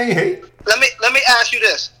somebody ain't hate. Let me ask you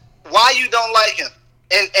this: why you don't like him?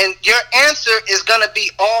 And your answer is gonna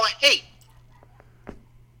be all hate.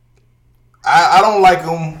 I don't like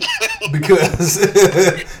him because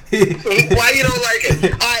why you don't like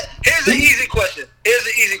him? All right, here's an easy question.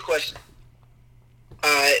 All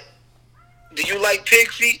right, do you like pig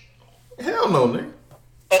feet? Hell no, nigga.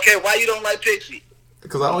 Okay, why you don't like pig feet?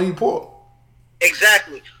 Because I don't eat pork.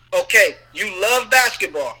 Exactly. Okay, you love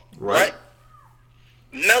basketball, right?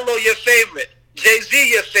 Melo your favorite, Jay-Z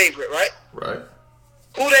your favorite, right? Right.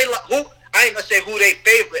 Who I ain't gonna say who they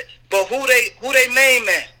favorite, but who they main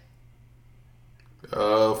man?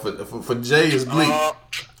 For Jay is Bleak. Here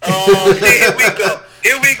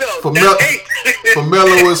we go. For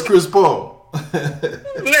Melo is Chris Paul.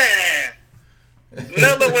 Man,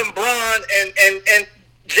 Melo and Bron and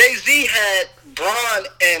Jay-Z had Bron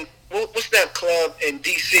and what's that club in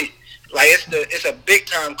DC? Like it's a big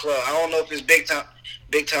time club. I don't know if it's big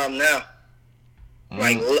time now.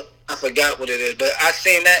 Like I forgot what it is, but I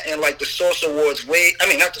seen that in like the Source Awards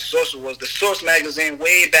not the Source Awards, the Source magazine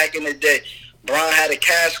way back in the day. Bron had a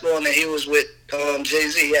cast on and he was with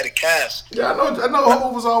Jay-Z. He had a cast. Yeah, I know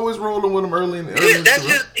Hov was always rolling with him early in the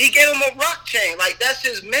he gave him a rock chain. Like that's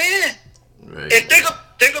his man. Right. And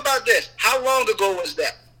think about this. How long ago was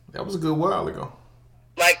that? That was a good while ago.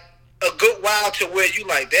 Like a good while to where you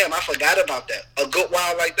like, damn, I forgot about that. A good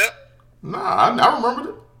while like that? Nah, I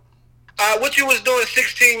remembered it. What you was doing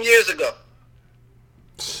 16 years ago?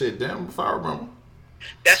 Shit, damn if I remember.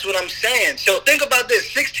 That's what I'm saying. So think about this.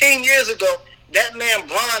 16 years ago, that man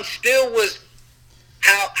Bron still was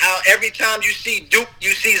how every time you see Duke,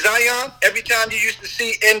 you see Zion. Every time you used to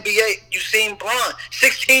see NBA, you seen Bron.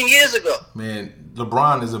 16 years ago. Man,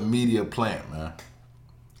 LeBron is a media plant, man.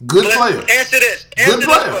 Good player. Answer this.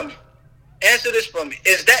 Answer this for me.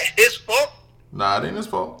 Is that his fault? Nah, it ain't his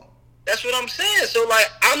fault. That's what I'm saying. So, like,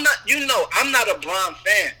 I'm not a Bron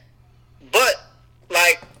fan. But,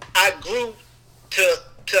 like, I grew to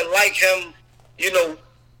like him,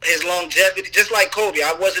 his longevity, just like Kobe.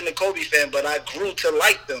 I wasn't a Kobe fan, but I grew to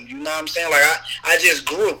like them. You know what I'm saying? Like I just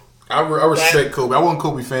grew. I respect Kobe. I wasn't a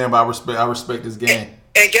Kobe fan, but I respect his game.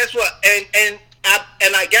 And guess what? And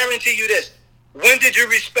I guarantee you this. When did you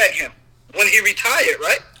respect him? When he retired,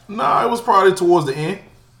 right? Nah, it was probably towards the end.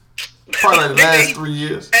 Probably the last 3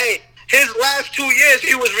 years. Hey, his last 2 years,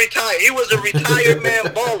 he was retired. He was a retired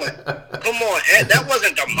man balling. Come on, Ed. That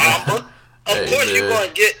wasn't the Mamba. Of course, you're gonna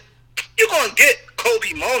get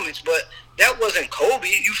Kobe moments, but that wasn't Kobe.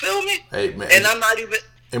 You feel me? Hey man. And I'm not even.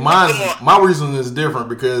 And my reason is different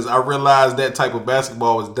because I realized that type of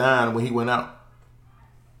basketball was dying when he went out.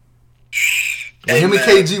 When him and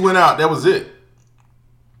KG went out, that was it.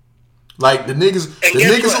 Like the niggas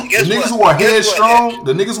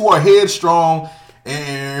who are headstrong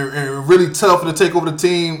and really tough to take over the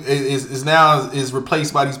team is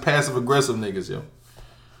replaced by these passive aggressive niggas, yo.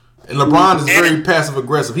 And LeBron is very passive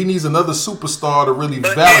aggressive. He needs another superstar to really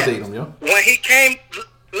validate him, yo. When he came,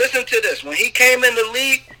 listen to this. When he came in the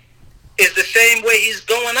league, it's the same way he's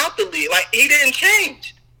going out the league. Like he didn't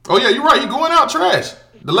change. Oh yeah, you're right. He going out trash.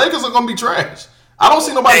 The Lakers are gonna be trash. I don't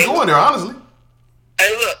see nobody going there, honestly.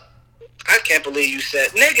 Hey, look. I can't believe you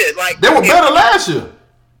said, nigga, like... They were better last year.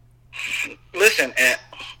 Listen, Ant.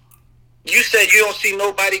 You said you don't see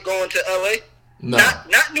nobody going to L.A.? No.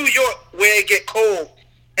 Not New York, where it get cold.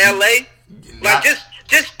 L.A.? Like,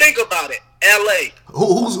 just think about it. L.A.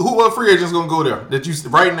 Who are free agents going to go there? That you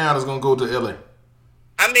right now is going to go to L.A.?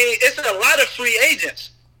 I mean, it's a lot of free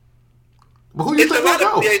agents. But who you think will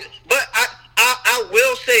go? But I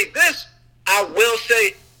will say this. I will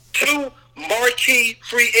say 2 marquee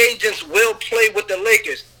free agents will play with the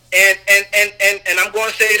Lakers, and I'm going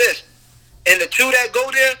to say this, and the 2 that go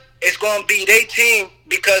there, it's going to be their team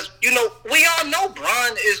because we all know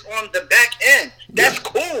Bron is on the back end. That's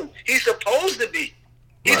cool. He's supposed to be.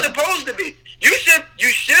 He's supposed to be. You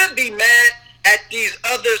should be mad at these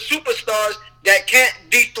other superstars that can't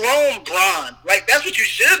dethrone Bron. Like that's what you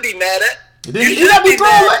should be mad at. He got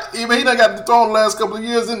dethroned. He done got dethroned the last couple of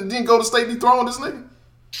years and didn't go to state dethroned this nigga.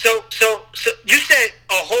 So you said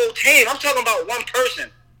a whole team. I'm talking about one person.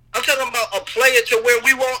 I'm talking about a player to where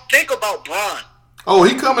we won't think about Bron. Oh,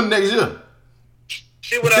 he coming next year.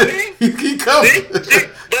 See what I mean? he coming. See?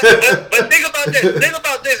 But think about this. Think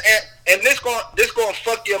about this, and this going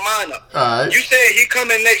fuck your mind up. All right. You said he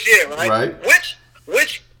coming next year, right? Right.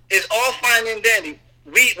 Which is all fine and dandy.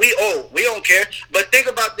 We old. We don't care. But think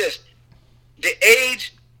about this. The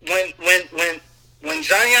age when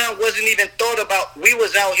Zion wasn't even thought about, we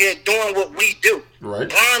was out here doing what we do. Right.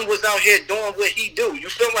 Bron was out here doing what he do. You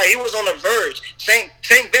feel like he was on the verge. St.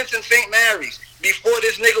 Vincent, St. Mary's, before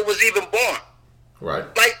this nigga was even born. Right.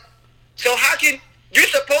 Like, so how can, you're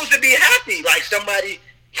supposed to be happy, like somebody,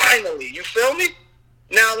 finally, you feel me?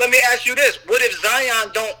 Now, let me ask you this. What if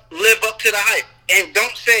Zion don't live up to the hype? And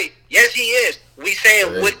don't say, yes, he is. We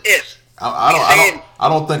saying, what if? I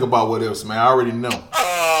don't think about what ifs, man. I already know.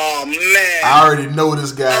 Oh, man. I already know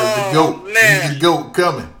this guy is the GOAT. Man. He's the GOAT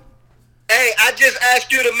coming. Hey, I just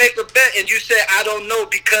asked you to make a bet, and you said, I don't know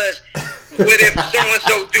because what if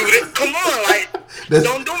so-and-so do this? Come on, like,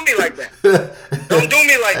 don't do me like that. Don't do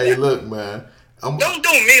me like that. Hey, look, man. Don't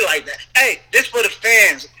do me like that. Hey, this for the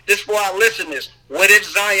fans. This for our listeners. What if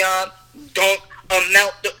Zion don't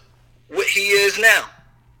amount to what he is now?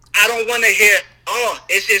 I don't want to hear, oh,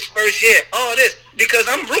 it's his first year. Oh, this. Because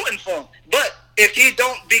I'm rooting for him. But if he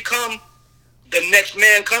don't become the next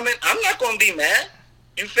man coming, I'm not going to be mad.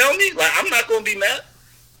 You feel me? Like, I'm not going to be mad.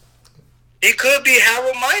 He could be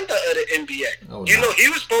Harold Miner of the NBA. Oh, you know, he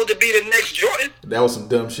was supposed to be the next Jordan. That was some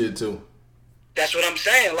dumb shit, too. That's what I'm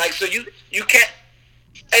saying. Like, so you can't.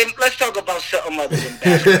 Hey, let's talk about something other than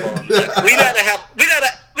basketball. we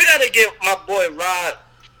gotta get my boy Rod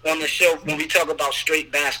on the show when we talk about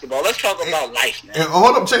straight basketball. Let's talk about life, man. And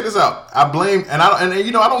hold up, check this out. I blame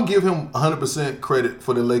I don't give him 100% credit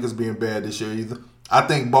for the Lakers being bad this year either. I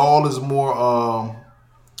think Ball is more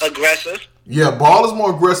aggressive. Yeah, Ball is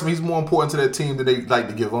more aggressive. He's more important to that team than they like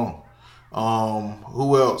to give on.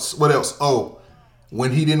 Who else? What else? Oh,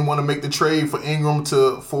 when he didn't want to make the trade for Ingram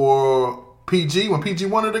for PG, when PG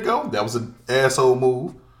wanted to go, that was an asshole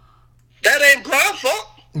move. That ain't Bron's fault.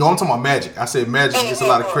 No, I'm talking about Magic. I said Magic gets a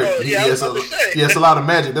lot of credit. It's a lot of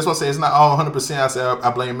Magic. That's why I say it's not all 100%. I say I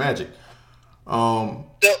blame Magic. So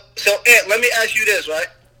Ed, let me ask you this, right?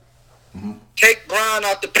 Mm-hmm. Take Bron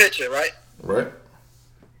out the picture, right? Right.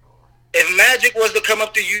 If Magic was to come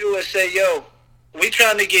up to you and say, yo, we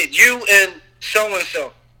trying to get you and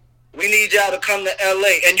so-and-so. We need y'all to come to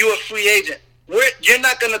L.A. and you're a free agent. You're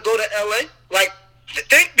not going to go to L.A.? Like,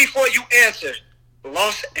 think before you answer.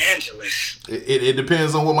 Los Angeles. It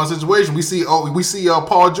depends on what my situation. We see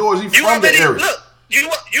Paul George. He's from the area. Look, you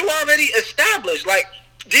already established. Like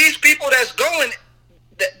these people that's going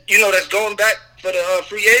back for the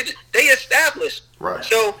free agent. They established. Right.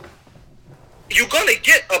 So you're gonna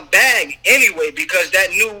get a bag anyway because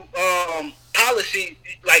that new policy,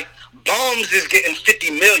 like Bombs is getting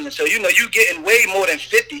 $50 million. So you getting way more than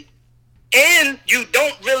 50, and you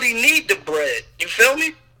don't really need the bread. You feel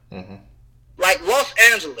me? Mm-hmm. Like Los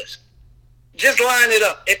Angeles, just line it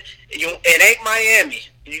up. It ain't Miami.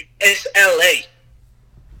 It's LA.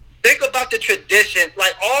 Think about the tradition.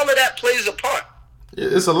 Like all of that plays a part.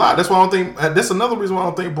 It's a lot. That's why I don't think. That's another reason why I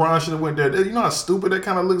don't think Bron should have went there. You know how stupid that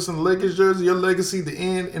kind of looks in the Lakers jersey. Your legacy to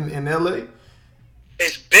end in LA.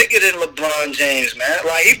 It's bigger than LeBron James, man.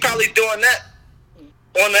 Like he's probably doing that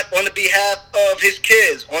on the behalf of his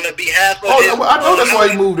kids, on the behalf of. I know that's why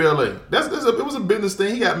he moved to LA. It was a business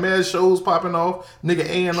thing. He got mad shows popping off. Nigga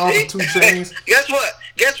A&R for 2 Chainz. Guess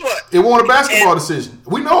what? It wasn't a basketball decision.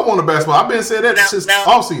 We know it wasn't a basketball. I've been saying that since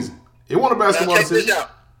off season. It wasn't a basketball decision.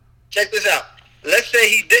 Check this out. Let's say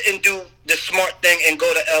he didn't do the smart thing and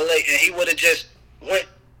go to LA, and he would have just went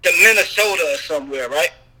to Minnesota or somewhere, right?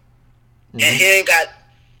 Mm-hmm. And he ain't got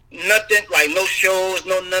nothing, like no shows,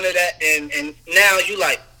 no none of that. And now you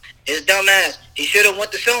like, his dumb ass. He should have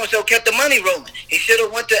went to so-and-so, kept the money rolling. He should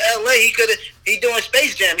have went to LA. He doing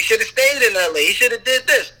Space Jam. He should have stayed in LA. He should have did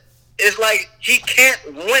this. It's like he can't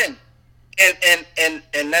win.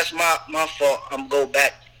 And that's my fault. I'm go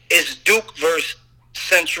back. It's Duke versus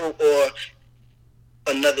Central or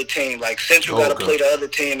another team. Like Central got to play the other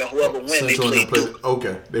team, and whoever wins, Central they play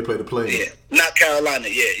Duke. They play the play. Yeah, not Carolina.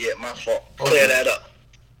 Yeah, my fault. Clear that up.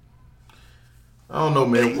 I don't know,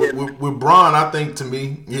 man. With Bron, I think to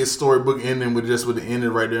me his storybook ending with the ending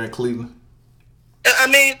right there in Cleveland. I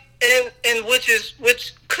mean, and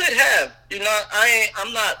which could have.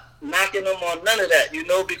 I'm not knocking him on none of that.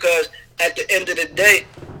 Because at the end of the day,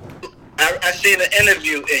 I seen an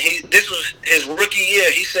interview, and this was his rookie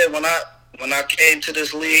year. He said when I came to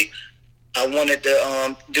this league, I wanted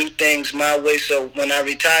to do things my way. So when I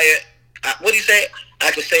retired, what he say?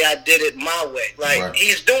 I could say I did it my way. Like right.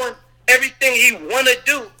 He's doing everything he want to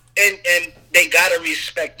do, and they gotta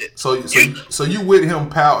respect it. So you with him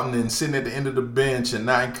pouting and sitting at the end of the bench and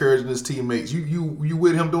not encouraging his teammates. You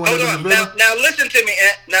with him doing that? Now listen to me,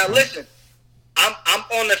 Ant. Now listen. I'm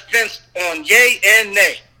on the fence on yay and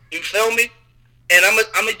nay. You feel me? And I'm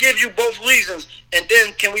gonna give you both reasons, and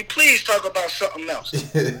then can we please talk about something else?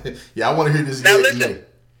 Yeah, I want to hear this. Now listen. Nay.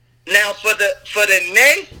 Now for the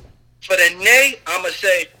nay, I'm gonna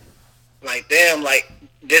say, like, damn, like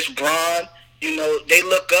this Bron, they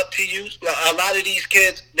look up to you. A lot of these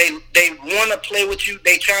kids, they want to play with you.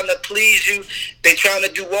 They trying to please you. They trying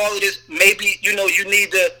to do all of this. Maybe you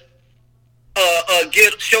need to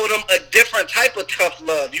show them a different type of tough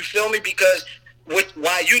love. You feel me? Because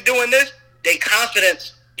while you doing this, their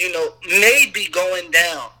confidence, may be going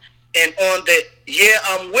down. And on the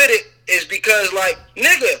I'm with it is because, like,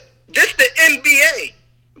 nigga, this the NBA.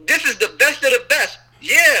 This is the best of the best.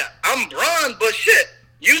 Yeah, I'm Bron, but shit,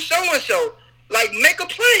 you so-and-so. Like, make a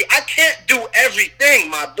play. I can't do everything,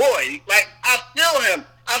 my boy. Like, I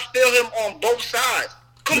feel him on both sides.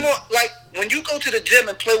 Come on, like, when you go to the gym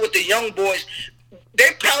and play with the young boys,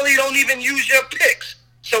 they probably don't even use your picks.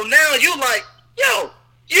 So now you like, yo,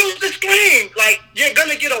 use the screen. Like, you're going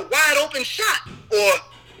to get a wide open shot. Or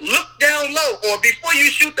look down low. Or before you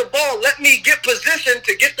shoot the ball, let me get position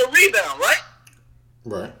to get the rebound, right?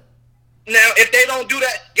 Right. Now, if they don't do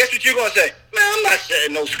that, guess what you're going to say? Man, I'm not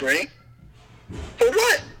setting no screen. For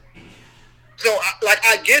what? So,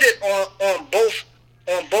 I get it on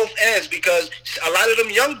both ends, because a lot of them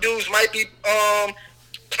young dudes might be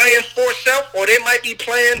playing for self, or they might be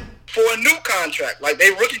playing for a new contract. Like,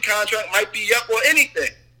 their rookie contract might be up or anything.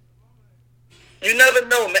 You never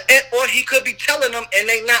know, man. Or he could be telling them and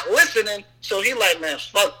they not listening, so he like, man,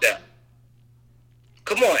 fuck that.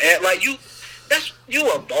 Come on, Ant. Like, you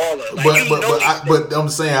a baller. Like, but I'm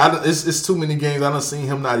saying, it's too many games. I done seen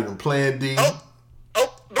him not even playing D.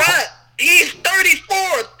 Bro, he's 34.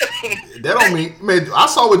 That don't mean, man. I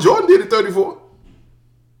saw what Jordan did at 34.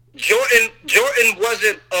 Jordan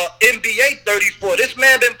wasn't NBA 34. This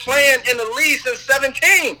man been playing in the league since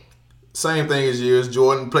 17. Same thing as years.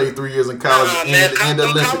 Jordan played 3 years in college and the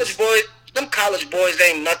Olympics. Them college boys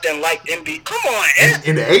ain't nothing like NBA. Come on, Ant.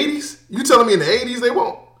 In the 80s? You telling me in the 80s they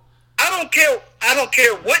won't? I don't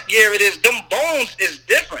care what year it is. Them bones is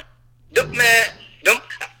different.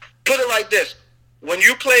 Put it like this. When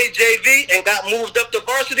you played JV and got moved up to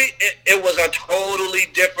varsity, it was a totally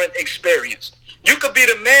different experience. You could be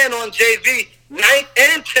the man on JV, ninth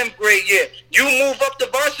and 10th grade year. You move up to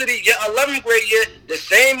varsity, your 11th grade year, the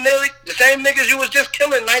same niggas you was just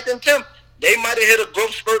killing ninth and 10th. They might have hit a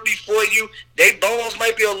growth spurt before you. They bones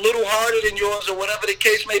might be a little harder than yours or whatever the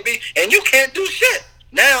case may be, and you can't do shit.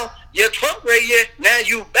 Now, your 12th grade year, now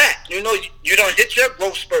you back. You know, you don't hit your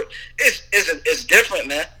growth spurt. It's different,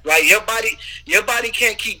 man. Like, your body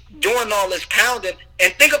can't keep doing all this pounding.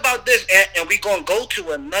 And think about this, and we're going to go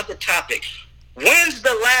to another topic. When's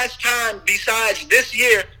the last time, besides this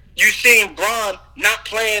year, you seen Bron not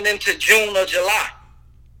playing into June or July?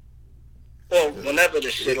 Or whenever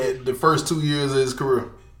this shit over. The first 2 years of his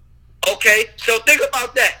career. Okay, so think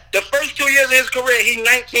about that. The first 2 years of his career, he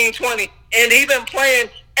 19, 20, and he been playing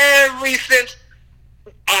every since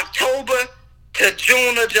October to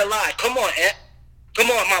June or July. Come on, Ant. Come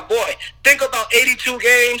on, my boy. Think about 82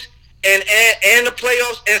 games and the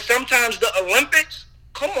playoffs and sometimes the Olympics.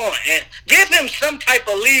 Come on, Ant. Give him some type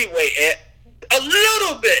of leeway, Ant. A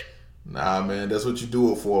little bit. Nah, man, that's what you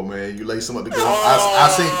do it for, man. You lace him up to go.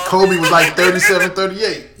 I think Kobe was like 37,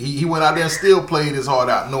 38. He went out there and still played his heart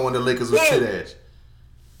out, knowing the Lakers was shit ass.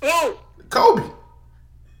 Who? Kobe.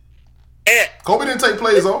 Ant. Kobe didn't take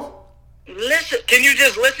plays off. Listen, can you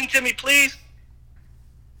just listen to me, please?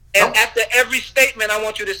 And after every statement, I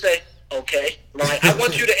want you to say, okay. Like, I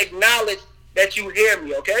want you to acknowledge that you hear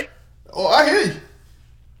me, okay? Oh, I hear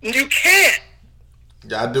you. You can't.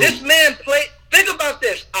 Yeah, I do. This man played. Think about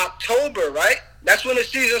this. October, right? That's when the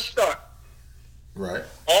season starts. Right.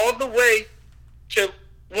 All the way to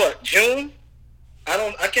what? June?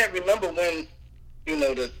 I can't remember when,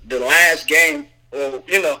 the last game, or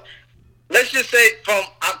let's just say from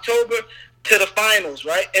October to the finals,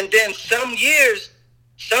 right? And then some years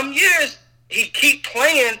he keep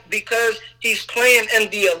playing because he's playing in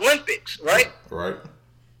the Olympics, right? Right.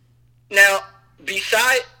 Now,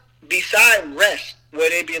 beside rest, where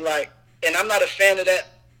they be like, and I'm not a fan of that.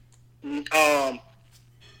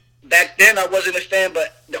 Back then I wasn't a fan,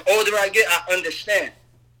 but the older I get, I understand.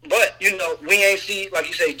 But, we ain't see, like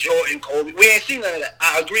you say, Jordan, Kobe. We ain't seen none of that.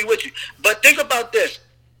 I agree with you. But think about this.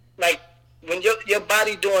 Like, when your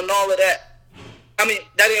body doing all of that, I mean,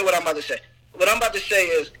 that ain't what I'm about to say. What I'm about to say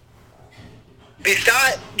is,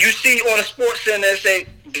 beside, you see on a sports center that say,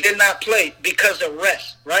 did not play because of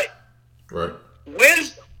rest, right? Right.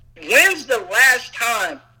 When's the last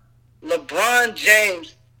time LeBron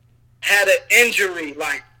James had an injury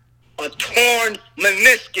like a torn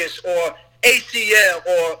meniscus or ACL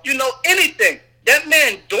or, anything? That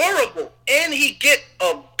man durable, and he get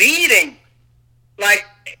a beating. Like,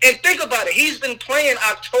 and think about it. He's been playing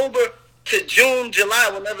October to June, July,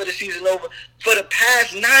 whenever the season over, for the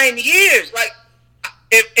past 9 years. Like,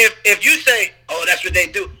 if you say, oh, that's what they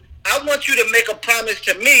do, I want you to make a promise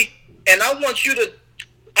to me, and I want you to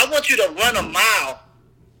run a mile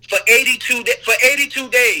for 82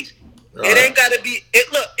 days. Right. It ain't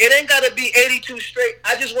gotta be 82 straight.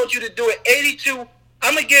 I just want you to do it 82.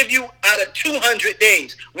 I'm gonna give you out of 200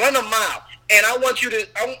 days, run a mile, and I want you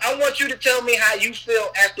to tell me how you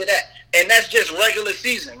feel after that. And that's just regular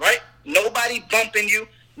season, right? Nobody bumping you.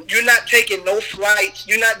 You're not taking no flights.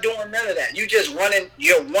 You're not doing none of that. You just running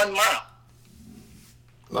your 1 mile.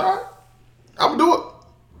 All right, I'm gonna do it.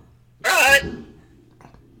 All right.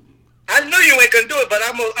 I know you ain't gonna do it, but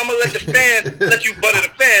I'm gonna let the fans let you butter the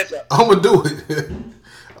fans up. I'm gonna do it.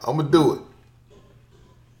 I'm gonna do it.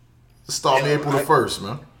 Start me April the 1st,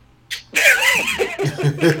 man.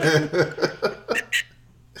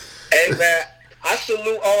 Hey man, I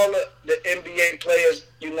salute all the NBA players.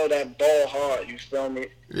 That ball hard. You feel me?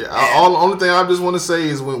 Yeah. The only thing I just want to say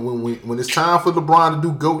is when it's time for LeBron to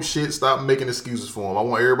do GOAT shit, stop making excuses for him. I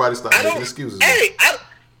want everybody to stop making excuses. Hey,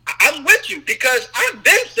 I'm with you because I've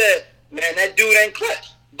been said, man, that dude ain't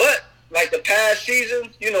clutch. But like the past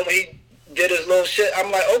season, when he did his little shit,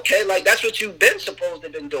 I'm like, okay, like that's what you've been supposed to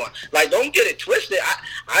been doing. Like, don't get it twisted.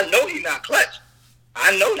 I know he's not clutch.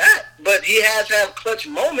 I know that. But he has had clutch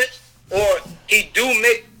moments, or he do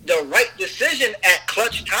make the right decision at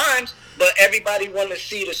clutch times, but everybody want to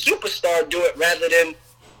see the superstar do it rather than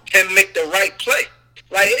him make the right play.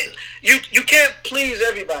 Like, you can't please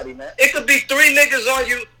everybody, man. It could be 3 niggas on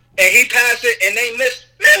you, and he pass it, and they miss.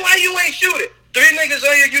 Man, why you ain't shoot it? 3 niggas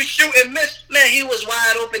on you, you shoot and miss. Man, he was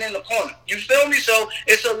wide open in the corner. You feel me? So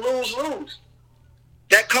it's a lose-lose.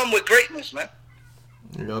 That come with greatness, man.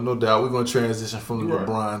 No doubt. We're going to transition from the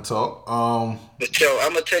LeBron talk. But yo,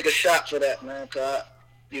 I'm going to take a shot for that, man, because,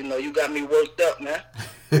 you got me worked up, man.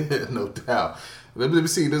 No doubt. Let me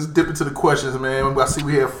see. Let's dip into the questions, man. I see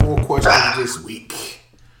we have 4 questions this week.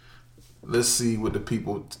 Let's see what the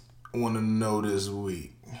people want to know this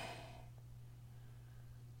week.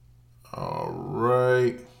 All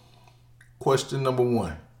right. Question number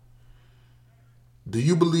 1. Do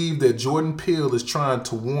you believe that Jordan Peele is trying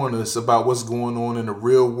to warn us about what's going on in the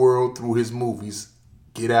real world through his movies,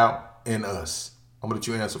 Get Out and Us? I'm going to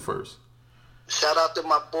let you answer first. Shout out to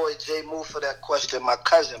my boy Jay Moore for that question. My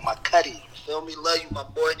cousin, my cuddy. Feel me? Love you, my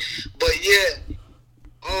boy. But yeah,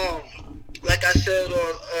 like I said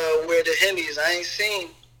on Where the Hennies, I ain't seen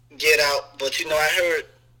Get Out, but I heard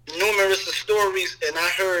numerous of stories, and I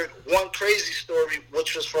heard one crazy story,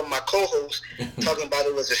 which was from my co-host, talking about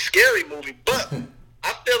it was a scary movie. But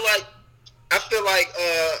I feel like,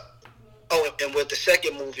 and with the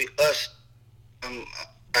second movie, Us,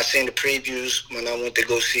 I seen the previews when I went to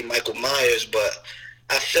go see Michael Myers, but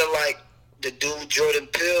I feel like the dude Jordan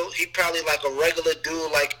Peele, he probably like a regular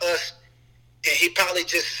dude like us, and he probably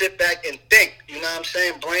just sit back and think, you know what I'm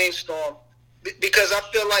saying, brainstorm. Because I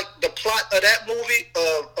feel like the plot of that movie,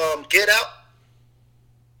 of Get Out,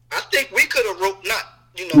 I think we could have wrote, not,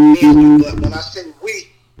 me and you, but when I say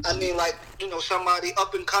we, I mean like, somebody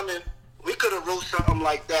up and coming, we could have wrote something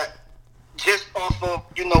like that just off of,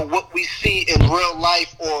 what we see in real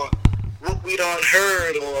life or what we done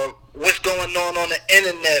heard or what's going on the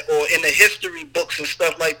internet or in the history books and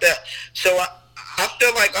stuff like that. So I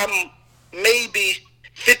feel like I'm maybe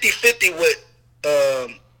 50-50 with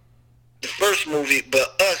the first movie,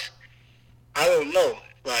 but Us, I don't know.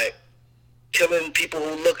 Like, killing people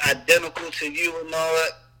who look identical to you and all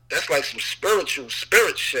that, that's like some spirit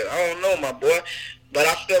shit. I don't know, my boy. But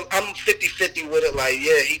I feel I'm 50-50 with it. Like,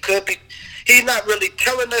 yeah, he could be. He's not really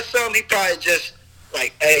telling us something. He probably just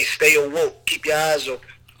like, hey, stay awoke. Keep your eyes open.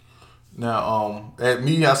 Now, at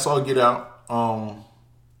me, I saw Get Out.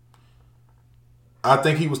 I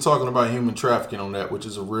think he was talking about human trafficking on that, which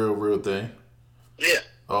is a real thing. Yeah.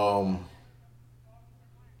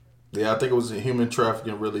 Yeah, I think it was human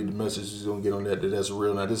trafficking. Really, the message he's gonna get on that's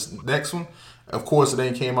real. Now, this next one, of course, it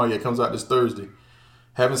ain't came out yet. It comes out this Thursday.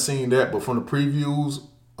 Haven't seen that, but from the previews,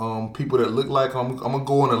 people that look like him, I'm gonna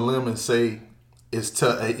go on a limb and say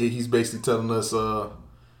he's basically telling us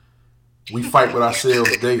we fight with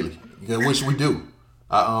ourselves daily, which we do.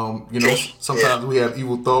 Sometimes we have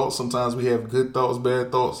evil thoughts, sometimes we have good thoughts, bad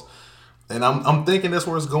thoughts, and I'm thinking that's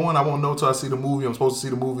where it's going. I won't know till I see the movie. I'm supposed to see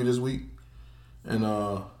the movie this week, and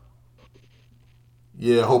I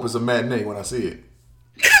hope it's a matinee when I see it.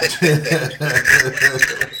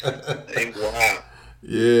 Wow.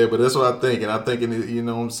 Yeah, but that's what I think. And I'm thinking, you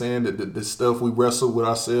know what I'm saying, that the stuff we wrestle with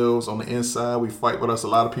ourselves on the inside, we fight with us. A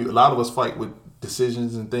lot of us fight with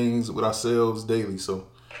decisions and things with ourselves daily. So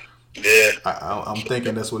yeah, I'm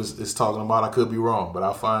thinking that's what it's talking about. I could be wrong, but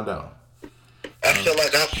I'll find out. I feel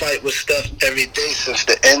like I fight with stuff every day since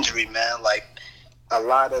the injury, man. Like a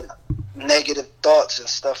lot of negative thoughts and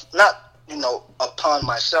stuff. Not, upon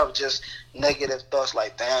myself, just negative thoughts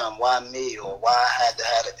like, damn, why me? Or why I had to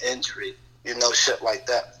have an injury. Shit like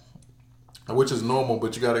that. Which is normal,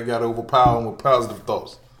 but you gotta overpower them with positive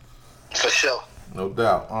thoughts. For sure. No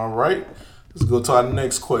doubt. All right. Let's go to our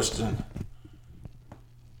next question.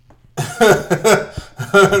 My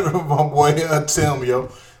boy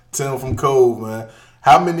Tim from Cove, man.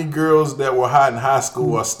 How many girls that were hot in high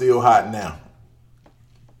school are still hot now?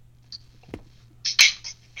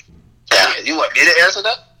 You want me to answer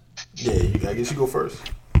that? Yeah, I guess you go first.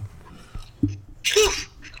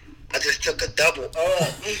 I just took a double.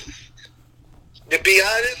 To be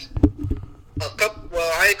honest, a couple.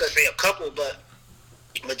 Well, I ain't gonna say a couple, but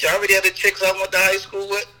majority of the chicks I went to high school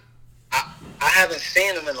with, I haven't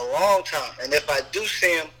seen them in a long time. And if I do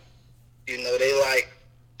see them, they like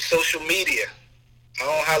social media. I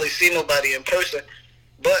don't hardly see nobody in person.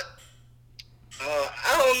 But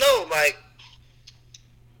I don't know. Like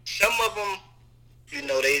some of them,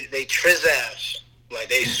 they trizash, like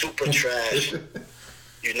they super trash.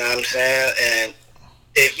 You know what I'm saying? And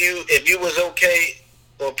if you was okay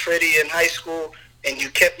or pretty in high school and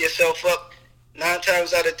you kept yourself up, 9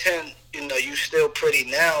 times out of 10, you still pretty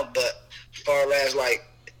now. But as far as like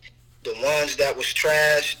the ones that was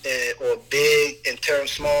trash or big and turned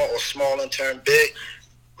small or small and turned big,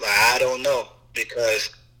 like I don't know,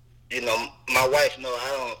 because my wife know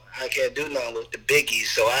I can't do nothing with the biggies,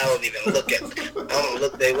 so I don't even look at them. I don't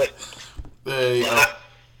look their way. Hey,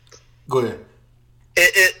 go ahead.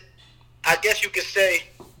 I guess you could say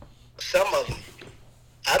some of them.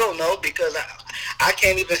 I don't know, because I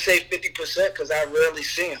can't even say 50% because I rarely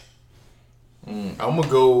see them. I'm going to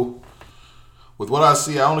go with what I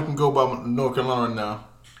see. I only can go by North Carolina right now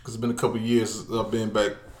because it's been a couple of years since I've been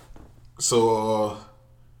back. So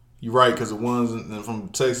you're right, because the ones from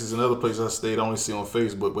Texas and other places I stayed, I only see on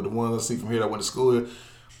Facebook. But the ones I see from here that I went to school here,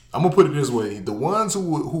 I'm gonna put it this way: the ones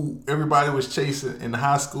who everybody was chasing in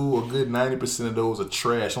high school, a good 90% of those are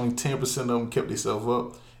trash. Only 10% of them kept themselves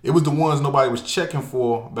up. It was the ones nobody was checking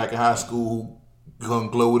for back in high school who gonna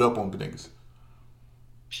glowed up on the niggas.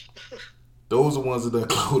 Those are the ones that done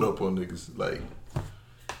glowed up on niggas. Like,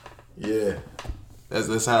 yeah,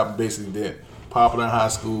 that's how basically that popular in high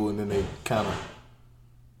school, and then they kind of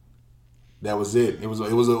that was it. It was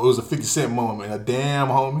a 50 Cent moment. A damn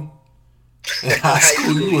homie. In high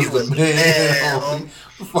school, you was the man, homie.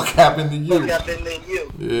 What the fuck happened to you? What happened to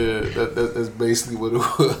you? Yeah, that's basically what it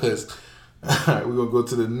was. All right, we're gonna go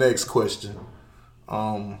to the next question.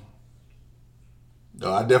 No,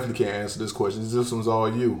 I definitely can't answer this question. This one's all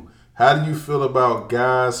you. How do you feel about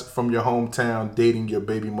guys from your hometown dating your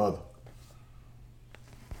baby mother?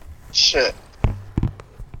 Shit.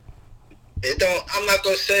 It don't. I'm not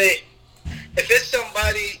gonna say if it's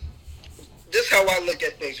somebody. This is how I look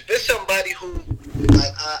at things. If it's somebody who,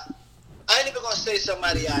 like, I ain't even gonna say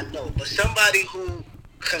somebody I know, but somebody who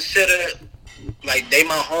consider like they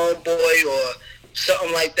my homeboy or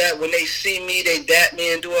something like that. When they see me, they dap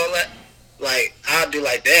me and do all that. Like, I'll be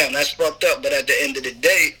like, damn, that's fucked up. But at the end of the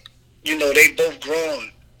day, you know, they both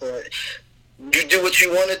grown. You do what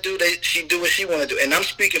you want to do. She do what she want to do. And I'm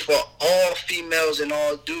speaking for all females and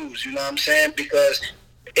all dudes. You know what I'm saying? Because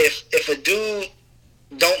if a dude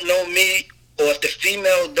don't know me, or if the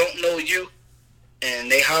female don't know you,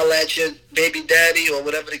 and they holler at your baby daddy or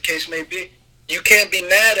whatever the case may be, you can't be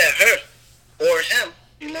mad at her or him.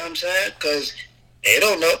 You know what I'm saying? Because they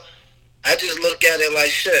don't know. I just look at it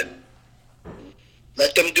like, shit,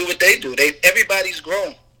 let them do what they do. Everybody's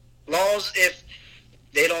grown. Long as if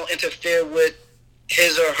they don't interfere with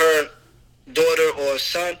his or her daughter or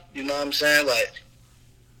son, you know what I'm saying? Like,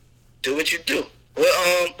 do what you do.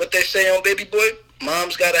 What they say on Baby Boy?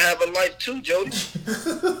 Mom's gotta have a life too, Jody.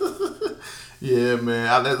 Yeah,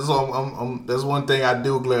 man. That's one thing I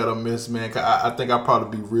do glad I miss, man. 'Cause I think I'll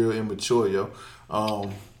probably be real immature, yo.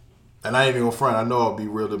 And I ain't even front. I know I'll be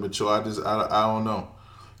real immature. I don't know.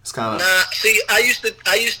 It's kind of. Nah, see, I used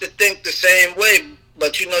to think the same way,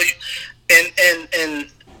 but you know,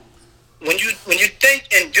 and when you think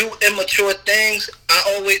and do immature things,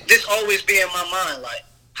 this always be in my mind, like,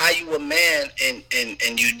 how you a man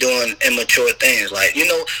and you doing immature things. Like, you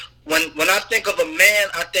know, when I think of a man,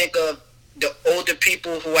 I think of the older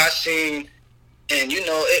people who I seen, and you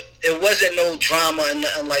know, it wasn't no drama and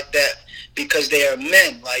nothing like that, because they are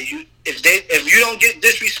men. Like, if you don't get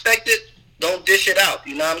disrespected, don't dish it out.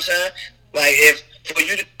 You know what I'm saying? Like,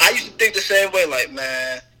 I used to think the same way. Like,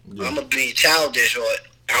 man, yeah, I'm gonna be childish, or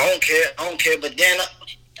I don't care. But then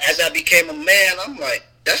as I became a man, I'm like,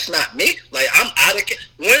 that's not me. Like, I'm out of.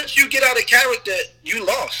 Once you get out of character, you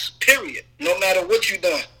lost. Period. No matter what you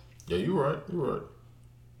done. Yeah, you're right.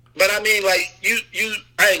 But I mean, like, you.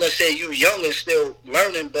 I ain't gonna say you young and still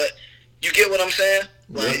learning, but you get what I'm saying.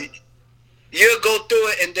 Yeah. Like, you'll go through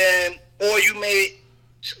it, and then, or you may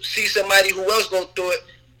see somebody who else go through it,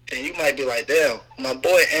 and you might be like, damn, my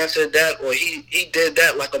boy answered that, or he did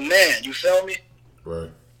that like a man. You feel me?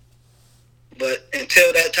 Right. But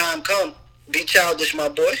until that time come, be childish, my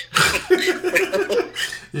boy.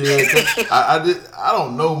 Yeah, I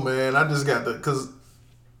don't know, man. I just got because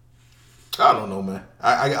I don't know, man.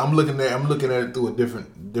 I'm looking at it through a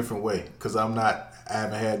different way, because I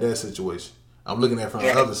haven't had that situation. I'm looking at it from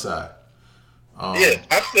the other side. Yeah,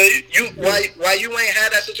 I feel you. Why you ain't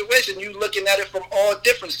had that situation? You looking at it from all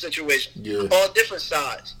different situations, all different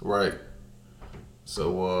sides. Right.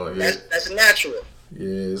 So yeah, that's natural.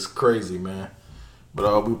 Yeah, it's crazy, man.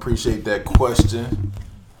 But we appreciate that question.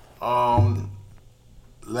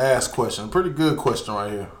 Last question, pretty good question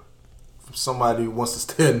right here, from somebody who wants to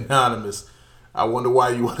stay anonymous. I wonder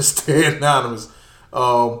why you want to stay anonymous.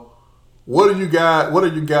 What are you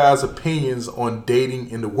guys' opinions on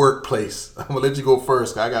dating in the workplace? I'm gonna let you go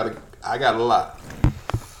first. I got a lot.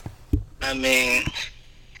 I mean,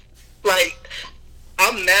 like,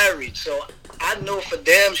 I'm married, so I know for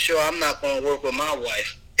damn sure I'm not gonna work with my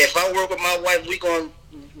wife. If I work with my wife, we gonna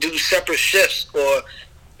do separate shifts. Or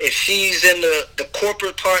if she's in the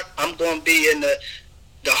corporate part, I'm gonna be in the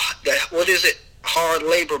what is it, hard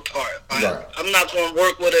labor part. Right. I'm not gonna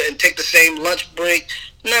work with her and take the same lunch break.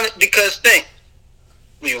 Because think,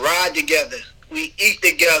 we ride together, we eat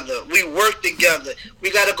together, we work together,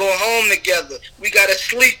 we gotta go home together, we gotta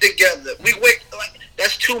sleep together, we wake, like,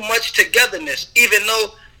 that's too much togetherness. Even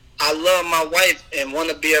though I love my wife and want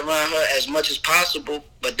to be around her as much as possible,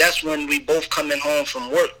 but that's when we both coming home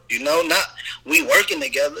from work, you know, not we working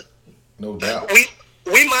together. No doubt.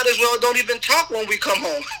 We might as well don't even talk when we come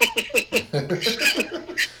home.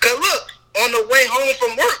 Cause look, on the way home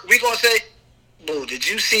from work, we gonna say, boo, did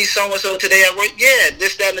you see so-and-so today at work? Yeah,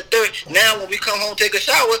 this, that, and the third. Now, when we come home, take a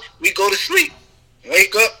shower, we go to sleep.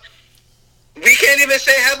 Wake up. We can't even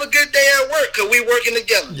say, have a good day at work, because we working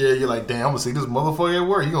together. Yeah, you're like, damn, I'm going to see this motherfucker at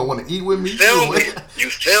work. You going to want to eat with me? You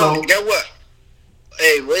feel me? Get what?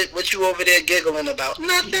 Hey, what you over there giggling about?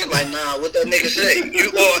 Nothing. Like, nah, what that nigga say?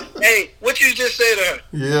 Hey, what you just say to her?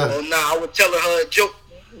 Yeah. Oh, nah, I would tell her a joke.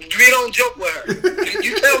 We don't joke with her.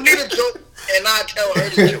 You tell me to joke, and I tell her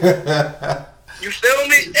to joke. You feel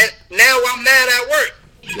me? And now I'm mad at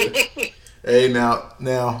work. Hey,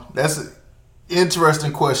 now that's an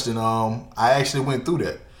interesting question. I actually went through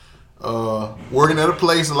that. Working at a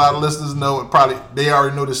place, a lot of listeners know, probably they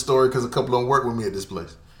already know this story because a couple of them work with me at this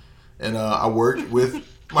place. And I worked with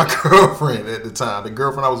my girlfriend at the time, the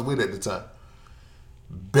girlfriend I was with at the time.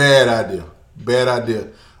 Bad idea.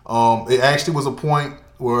 It actually was a point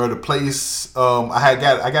where the place I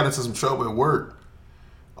got into some trouble at work.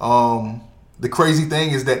 The crazy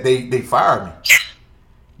thing is that they fired me.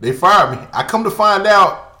 They fired me. I come to find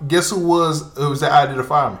out, guess who it was the idea to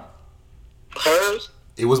fire me? Hers?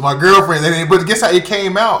 It was my girlfriend. But guess how it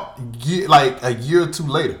came out? Like a year or two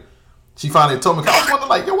later. She finally told me. I was wondering,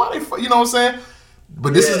 like, yo, why they? You know what I'm saying?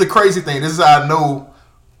 But this is the crazy thing. This is how I know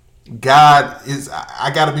God is.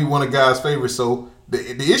 I got to be one of God's favorites. So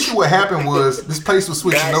the issue what happened was this place was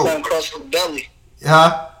switching over. God sent across the belly.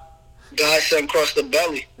 Huh? God sent across the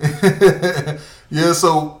belly. Yeah.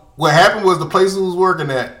 So what happened was the place we was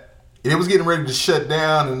working at, it was getting ready to shut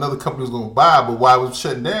down, and another company was going to buy. But while it was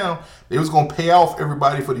shutting down, they was going to pay off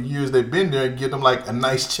everybody for the years they've been there and give them like a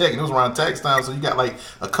nice check. And it was around tax time, so you got like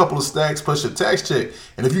a couple of stacks plus your tax check.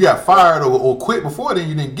 And if you got fired or quit before then,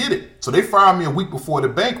 you didn't get it. So they fired me a week before the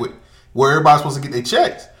banquet where everybody's supposed to get their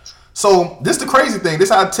checks. So this the crazy thing. This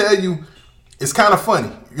I tell you, it's kind of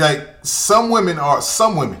funny. Like some women, I'm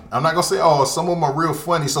not going to say all, some of them are real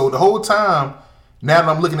funny. So the whole time, now that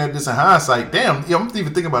I'm looking at this in hindsight, damn, I'm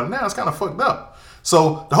even thinking about it now, it's kind of fucked up.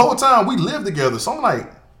 So the whole time we lived together. So I'm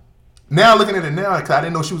like, now looking at it now, because I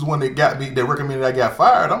didn't know she was the one that got me, that recommended I got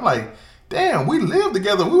fired. I'm like, damn, we lived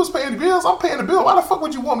together. We was paying the bills. I'm paying the bill. Why the fuck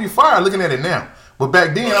would you want me fired? Looking at it now. But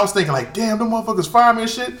back then, I was thinking like, damn, them motherfuckers fired me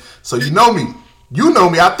and shit. So you know me.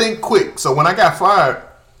 I think quick. So when I got fired,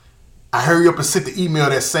 I hurry up and sent the email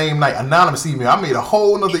that same night, anonymous email. I made a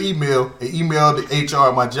whole nother email and emailed the HR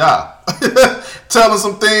at my job. Telling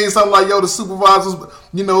some things. I'm like, yo, the supervisors,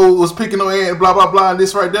 was picking on and blah, blah, blah, and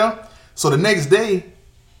this right there. So the next day,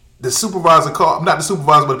 the supervisor called, not the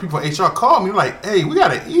supervisor, but the people from HR called me like, hey, we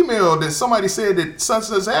got an email that somebody said that such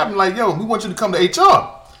and such happened. Like, yo, we want you to come to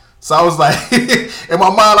HR. So I was like, in my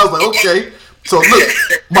mind, I was like, okay. So look,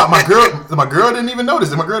 my girl didn't even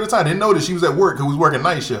notice it. My girl at the time didn't notice she was at work, who was working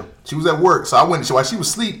night shift. She was at work. So while she was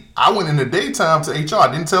asleep, I went in the daytime to HR.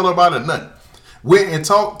 I didn't tell her about it, nothing. Went and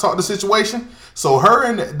talked the situation. So her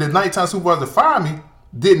and the nighttime supervisor fired me.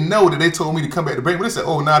 Didn't know that they told me to come back to bank, but they said,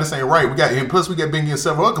 "Oh, nah, this ain't right. We got him. Plus, we got been getting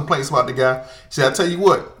several other complaints about the guy." She said, "I tell you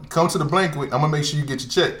what, come to the banquet. I'm gonna make sure you get your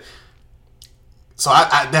check." So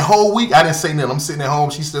I that whole week I didn't say nothing. I'm sitting at home.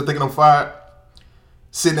 She's still thinking I'm fired.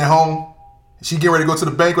 Sitting at home. She getting ready to go to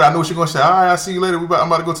the banquet. I know she's gonna say, "All right, I'll see you later. I'm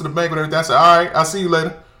about to go to the banquet and everything." I said, "All right, I'll see you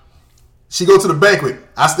later." She go to the banquet.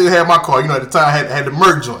 I still had my car. At the time I had the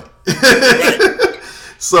Merc joint.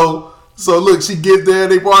 So look, she get there,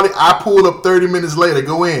 they brought it. I pulled up 30 minutes later,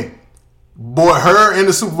 go in. Boy, her and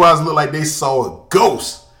the supervisor looked like they saw a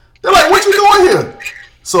ghost. They're like, what you doing here?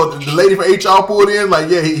 So the lady from HR pulled in, like,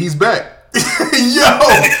 yeah, he's back. Yo,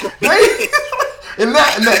 and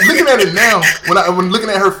that, looking at it now, when looking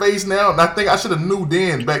at her face now, and I think I should have knew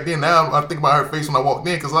back then. Now I think about her face when I walked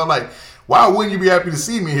in, because I'm like, why wouldn't you be happy to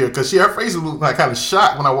see me here? Because her face looked like kind of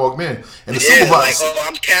shocked when I walked in. And the supervisor, like, oh,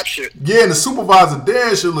 I'm captured. Yeah, and the supervisor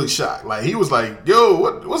there should look shocked. Like, he was like,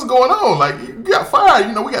 yo, what's going on? Like, you got fired.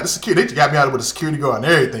 We got the security. They got me out of with a security guard and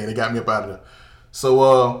everything. They got me up out of there.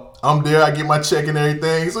 So I'm there. I get my check and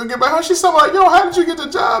everything. So I get back home. She's like, yo, how did you get the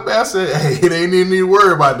job back? I said, hey, they ain't even need to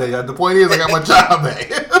worry about that. The point is, I got my job back.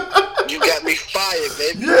 You got me fired,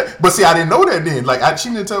 baby. Yeah, but see, I didn't know that then. Like, she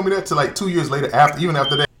didn't tell me that till like 2 years later, even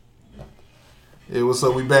after that. Yeah, what's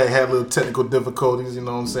up? We back. Had a little technical difficulties, you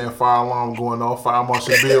know what I'm saying? Fire alarm going off. Fire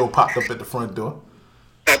Marshal Bill popped up at the front door.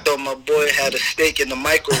 I thought my boy had a steak in the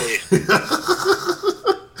microwave.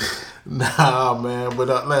 Nah, man. But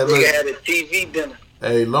he had a TV dinner.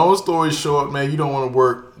 Hey, long story short, man, you don't want to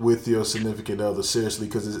work with your significant other, seriously,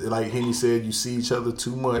 because like Henny said, you see each other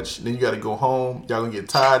too much. Then you got to go home. Y'all going to get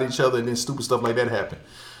tired of each other, and then stupid stuff like that happen.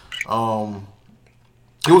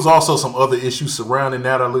 There was also some other issues surrounding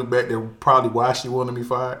that. I look back, that probably why she wanted me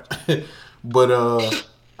fired. But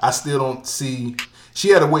I still don't see. She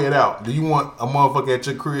had to weigh it out. Do you want a motherfucker at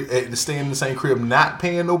your crib to stay in the same crib not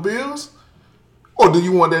paying no bills? Or do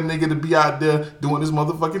you want that nigga to be out there doing this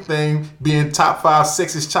motherfucking thing, being top 5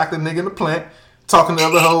 sexiest chocolate nigga in the plant, talking to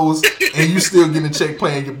other hoes, and you still getting a check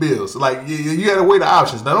paying your bills? Like, you had to weigh the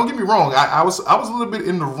options. Now, don't get me wrong. I was a little bit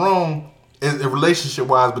in the wrong relationship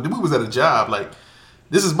wise, but we was at a job. Like,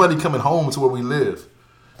 this is money coming home to where we live.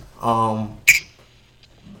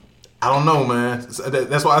 I don't know, man.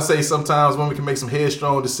 That's why I say sometimes women can make some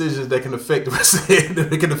headstrong decisions that can affect the rest of it.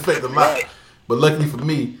 That can affect a lot. But luckily for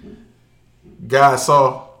me, God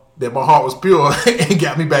saw that my heart was pure and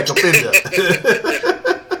got me back up in there.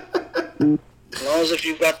 As long as if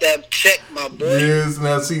you got that check, my boy. Yes,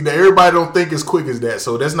 now see, everybody don't think as quick as that,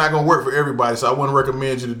 so that's not gonna work for everybody. So I wouldn't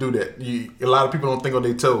recommend you to do that. A lot of people don't think on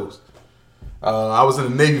their toes. I was in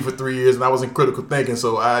the Navy for 3 years and I was in critical thinking,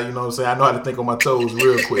 so I know what I'm saying, I know how to think on my toes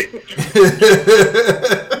real quick.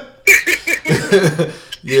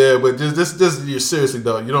 Yeah, but just seriously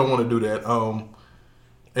though, you don't want to do that.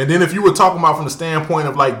 And then if you were talking about from the standpoint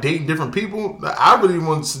of like dating different people, I really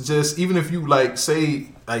want to suggest, even if you like say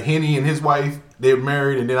like Henny and his wife, they're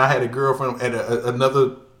married, and then I had a girlfriend at another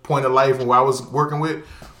point of life where I was working with,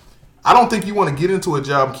 I don't think you want to get into a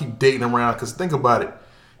job and keep dating around, because think about it.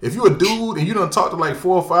 If you a dude and you done talk to like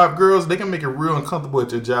 4 or 5 girls, they can make it real uncomfortable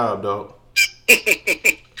at your job, dog.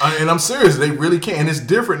 And I'm serious, they really can. And it's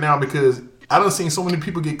different now because I done seen so many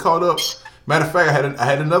people get caught up. Matter of fact, I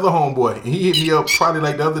had another homeboy, and he hit me up probably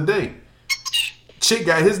like the other day. Chick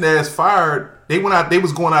got his ass fired. They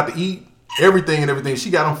was going out to eat, everything. She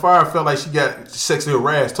got him fired, felt like she got sexually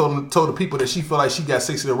harassed, told the people that she felt like she got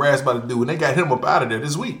sexually harassed by the dude, and they got him up out of there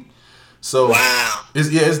this week. So wow.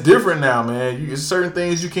 It's different now, man. It's certain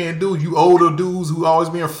things you can't do. You older dudes who always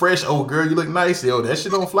being fresh, oh girl, you look nice. Yo, that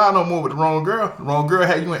shit don't fly no more with the wrong girl. The wrong girl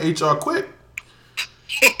had you in HR quick.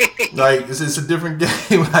 Like it's a different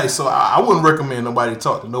game. Like, so I wouldn't recommend nobody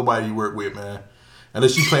talk to nobody you work with, man,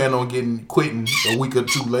 unless you plan on quitting a week or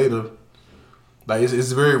 2 later. Like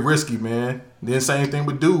it's very risky, man. Then same thing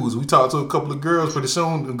with dudes. We talked to a couple of girls, pretty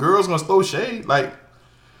soon the girls gonna throw shade. Like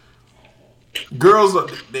girls,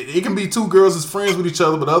 it can be 2 girls as friends with each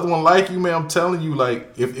other, but the other one like you, man. I'm telling you,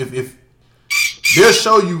 like if they'll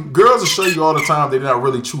show you, girls will show you all the time they're not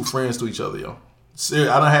really true friends to each other, yo. I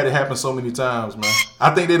done had it happen so many times, man.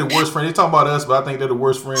 I think they're the worst friends. They talking about us, but I think they're the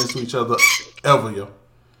worst friends to each other ever, yo.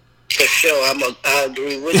 For sure, I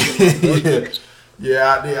agree with you.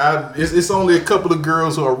 Yeah. It's only a couple of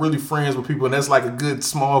girls who are really friends with people, and that's like a good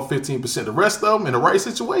small 15%. The rest of them, in the right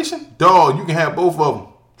situation, dog, you can have both of them.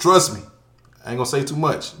 Trust me. I ain't gonna say too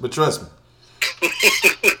much, but trust me.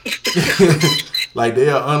 Like they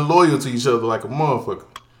are unloyal to each other like a motherfucker.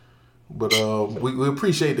 But we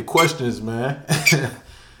appreciate the questions, man.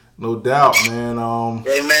 No doubt, man.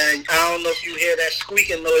 Hey, man, I don't know if you hear that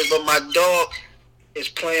squeaking noise, but my dog is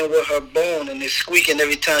playing with her bone, and it's squeaking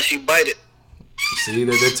every time she bite it. See,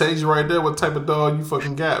 that tells you right there what type of dog you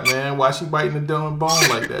fucking got, man. Why she biting the damn bone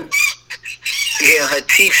like that? Yeah, her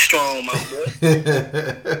teeth strong, my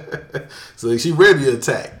boy. So she ready to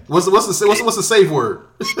attack. What's the safe word?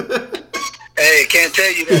 Hey, can't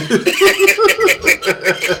tell you that.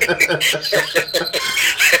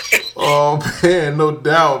 Oh man, no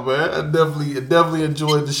doubt, man. I definitely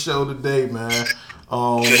enjoyed the show today, man.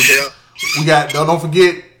 We got don't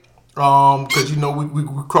forget, because you know we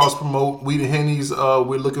cross promote. We the Hennies,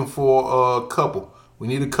 we're looking for a couple. We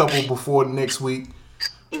need a couple before next week.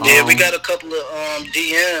 Yeah, we got a couple of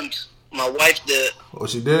DMs. My wife did. Oh,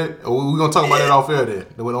 she did? Oh, we're gonna talk about that off air then.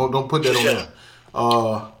 Don't put that on there.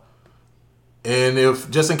 And if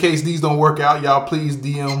just in case these don't work out, y'all please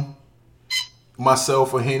DM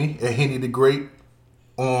myself or Henny at Henny the Great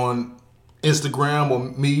on Instagram, or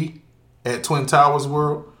me at Twin Towers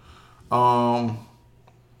World.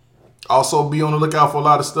 Also be on the lookout for a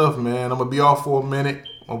lot of stuff, man. I'm gonna be off for a minute.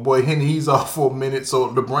 My boy Henny, he's off for a minute, so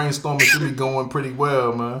the brainstorming should be going pretty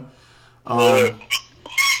well, man.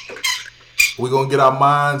 We're gonna get our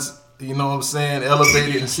minds, you know what I'm saying,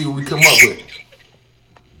 elevated and see what we come up with.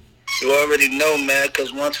 You already know, man,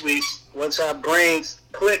 because once our brains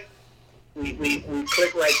click, we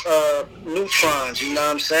click like neutrons. You know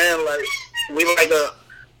what I'm saying? Like we like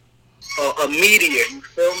a meteor. You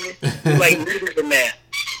feel me? We like Meteor Man.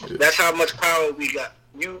 That's how much power we got.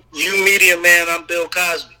 You Meteor Man. I'm Bill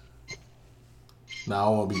Cosby. Nah, I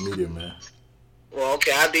don't want to be Meteor Man. Well,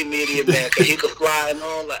 okay, I'll be Meteor Man because he could fly and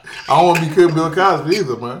all that. I don't want to be good Bill Cosby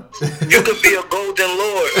either, man. You could be a Golden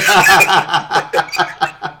Lord.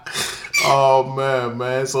 Oh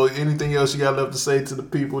man. So anything else you got left to say to the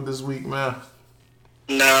people this week, man?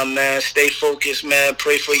 Nah, man. Stay focused, man.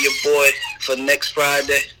 Pray for your boy for next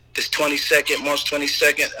Friday. this 22nd, March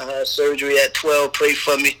 22nd. I had surgery at 12. Pray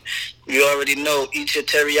for me. You already know. Eat your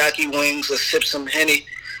teriyaki wings or sip some Henny.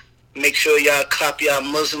 Make sure y'all copy our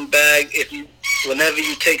Muslim bag. Whenever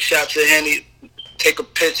you take shots of Henny, take a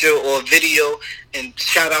picture or a video and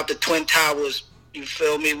shout out the Twin Towers. You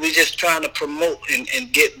feel me? We just trying to promote and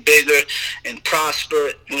get bigger and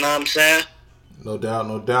prosper. You know what I'm saying? No doubt,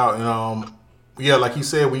 no doubt. And yeah, like you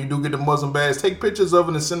said, when you do get the Muslim bags, take pictures of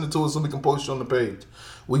it and send it to us so we can post it on the page.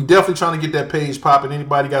 We definitely trying to get that page popping.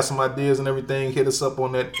 Anybody got some ideas and everything, hit us up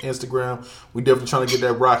on that Instagram. We definitely trying to get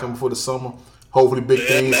that rocking before the summer. Hopefully big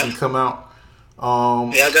things can come out.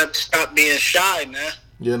 Yeah, I got to stop being shy, man.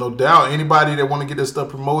 Yeah, no doubt. Anybody that want to get this stuff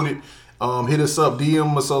promoted, hit us up,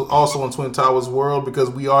 DM us also on Twin Towers World, because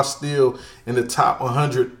we are still in the top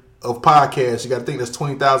 100 of podcasts. You got to think that's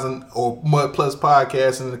 20,000 or more plus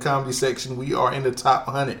podcasts in the comedy section. We are in the top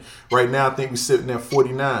 100 right now. I think we're sitting at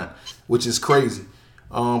 49, which is crazy,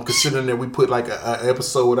 considering that we put like an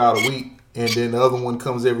episode out a week, and then the other one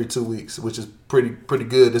comes every 2 weeks, which is pretty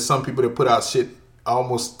good. There's some people that put out shit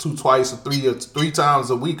almost twice or three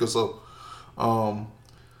times a week or so.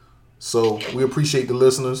 So we appreciate the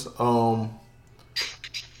listeners.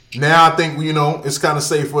 Now I think it's kind of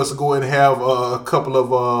safe for us to go ahead and have a couple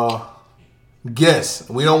of guests.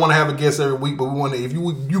 We don't want to have a guest every week, but we want to. If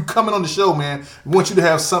you coming on the show, man, we want you to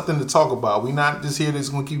have something to talk about. We're not just here that's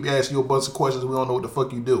going to keep asking you a bunch of questions. We don't know what the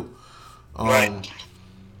fuck you do. Right.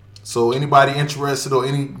 So anybody interested or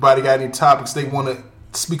anybody got any topics they want to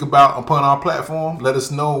speak about upon our platform, let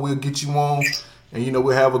us know. We'll get you on. And,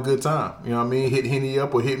 we'll have a good time. You know what I mean? Hit Henny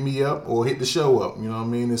up or hit me up or hit the show up. You know what I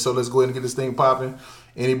mean? And so let's go ahead and get this thing popping.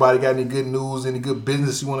 Anybody got any good news, any good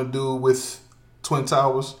business you want to do with Twin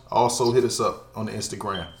Towers, also hit us up on the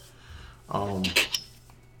Instagram.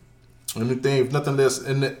 Anything, if nothing less.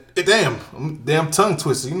 I'm damn tongue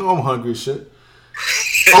twister. You know I'm hungry as shit.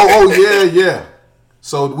 Yeah.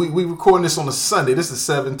 So we recording this on a Sunday. This is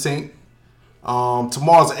the 17th.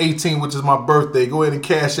 Tomorrow's the 18th, which is my birthday. Go ahead and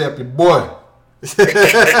cash app your boy. At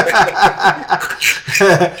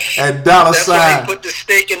dollar That's sign. why he put the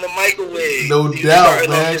steak in the microwave. No doubt,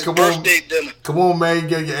 man. Come on, man.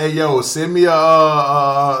 Hey, yo, send me a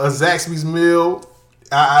Zaxby's meal.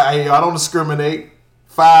 I don't discriminate.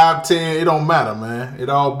 5, 10, it don't matter, man. It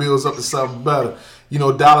all builds up to something better.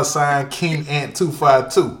 Dollar sign King Ant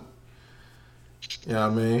 252. You know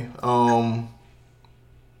what I mean?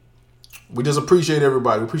 We just appreciate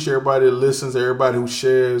everybody. We appreciate everybody that listens, everybody who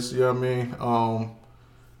shares. You know what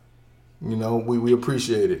I mean? We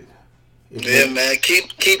appreciate it. Man.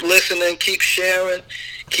 Keep listening. Keep sharing.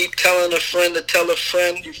 Keep telling a friend to tell a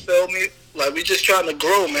friend. You feel me? Like, we just trying to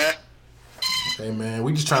grow, man. Hey, man.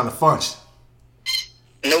 We just trying to function.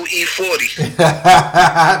 No E40.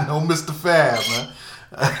 No Mr. Fab, man.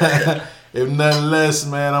 If nothing less,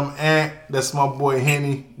 man, I'm Ant. That's my boy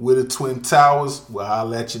Henny with the Twin Towers. We'll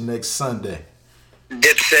holler at you next Sunday.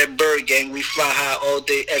 Dipset Bird Gang. We fly high all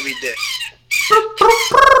day, every day.